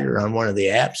website or on one of the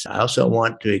apps. I also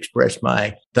want to express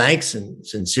my thanks and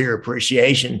sincere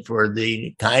appreciation for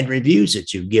the kind reviews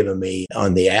that you've given me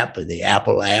on the app, or the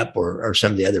Apple app, or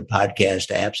some of the other podcast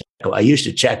apps. I used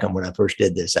to check them when I first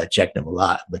did this. I checked them a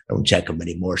lot, but I don't check them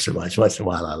anymore so much. Once in a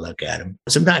while, I look at them.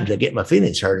 Sometimes I get my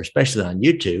feelings hurt, especially on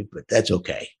YouTube, but that's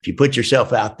okay. If you put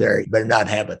yourself out there, you better not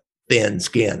have a thin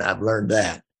skin. I've learned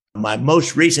that. My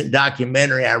most recent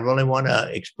documentary, I really want to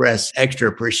express extra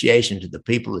appreciation to the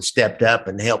people that stepped up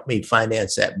and helped me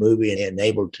finance that movie and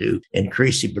able to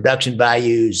increase the production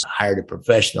values, hired a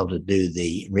professional to do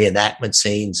the reenactment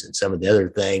scenes and some of the other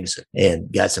things, and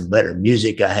got some better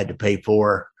music I had to pay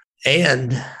for.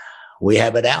 And we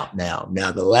have it out now.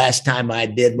 Now, the last time I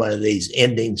did one of these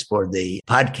endings for the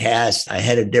podcast, I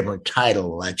had a different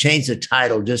title. I changed the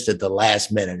title just at the last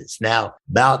minute. It's now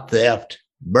About Theft,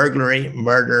 Burglary,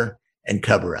 Murder, and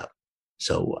Cover-Up.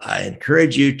 So I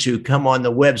encourage you to come on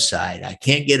the website. I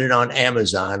can't get it on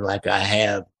Amazon like I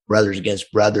have Brothers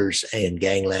Against Brothers and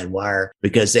Gangland Wire,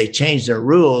 because they changed their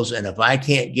rules. And if I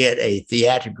can't get a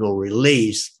theatrical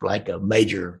release, like a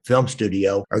major film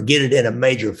studio, or get it in a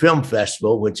major film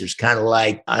festival, which is kind of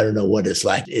like, I don't know what it's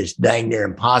like, it's dang near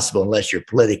impossible unless you're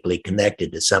politically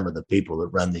connected to some of the people that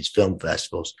run these film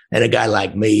festivals. And a guy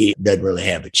like me doesn't really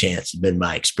have a chance. It's been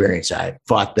my experience. I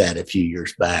fought that a few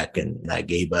years back and I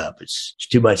gave up. It's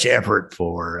too much effort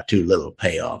for too little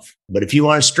payoff. But if you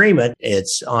want to stream it,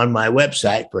 it's on my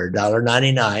website for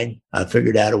 $1.99. I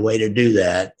figured out a way to do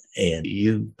that. And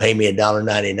you pay me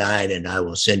 $1.99 and I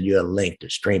will send you a link to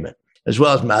stream it, as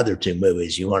well as my other two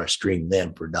movies. You want to stream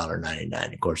them for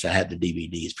 $1.99. Of course, I have the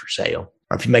DVDs for sale.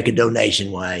 Or if you make a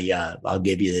donation, I'll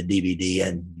give you the DVD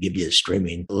and give you a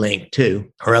streaming link too,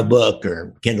 or a book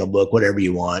or Kindle book, whatever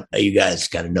you want. You guys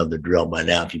kind of know the drill by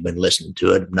now if you've been listening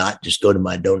to it. If not, just go to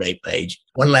my donate page.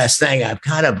 One last thing, I've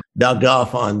kind of dogged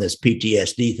off on this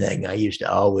PTSD thing. I used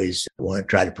to always want to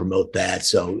try to promote that.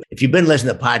 So if you've been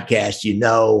listening to podcasts, you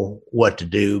know what to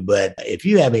do. But if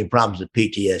you have any problems with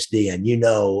PTSD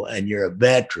and you're a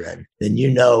veteran, then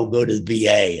go to the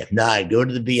VA. If not, go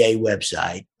to the VA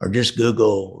website or just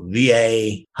Google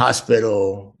VA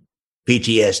hospital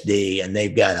PTSD, and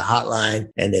they've got a hotline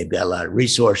and they've got a lot of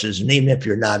resources. And even if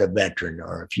you're not a veteran,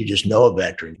 or if you just know a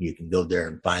veteran, you can go there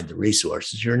and find the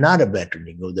resources. If you're not a veteran,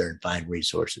 you can go there and find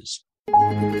resources.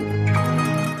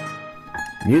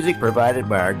 Music provided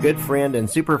by our good friend and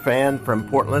super fan from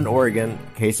Portland, Oregon,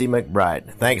 Casey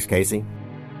McBride. Thanks, Casey.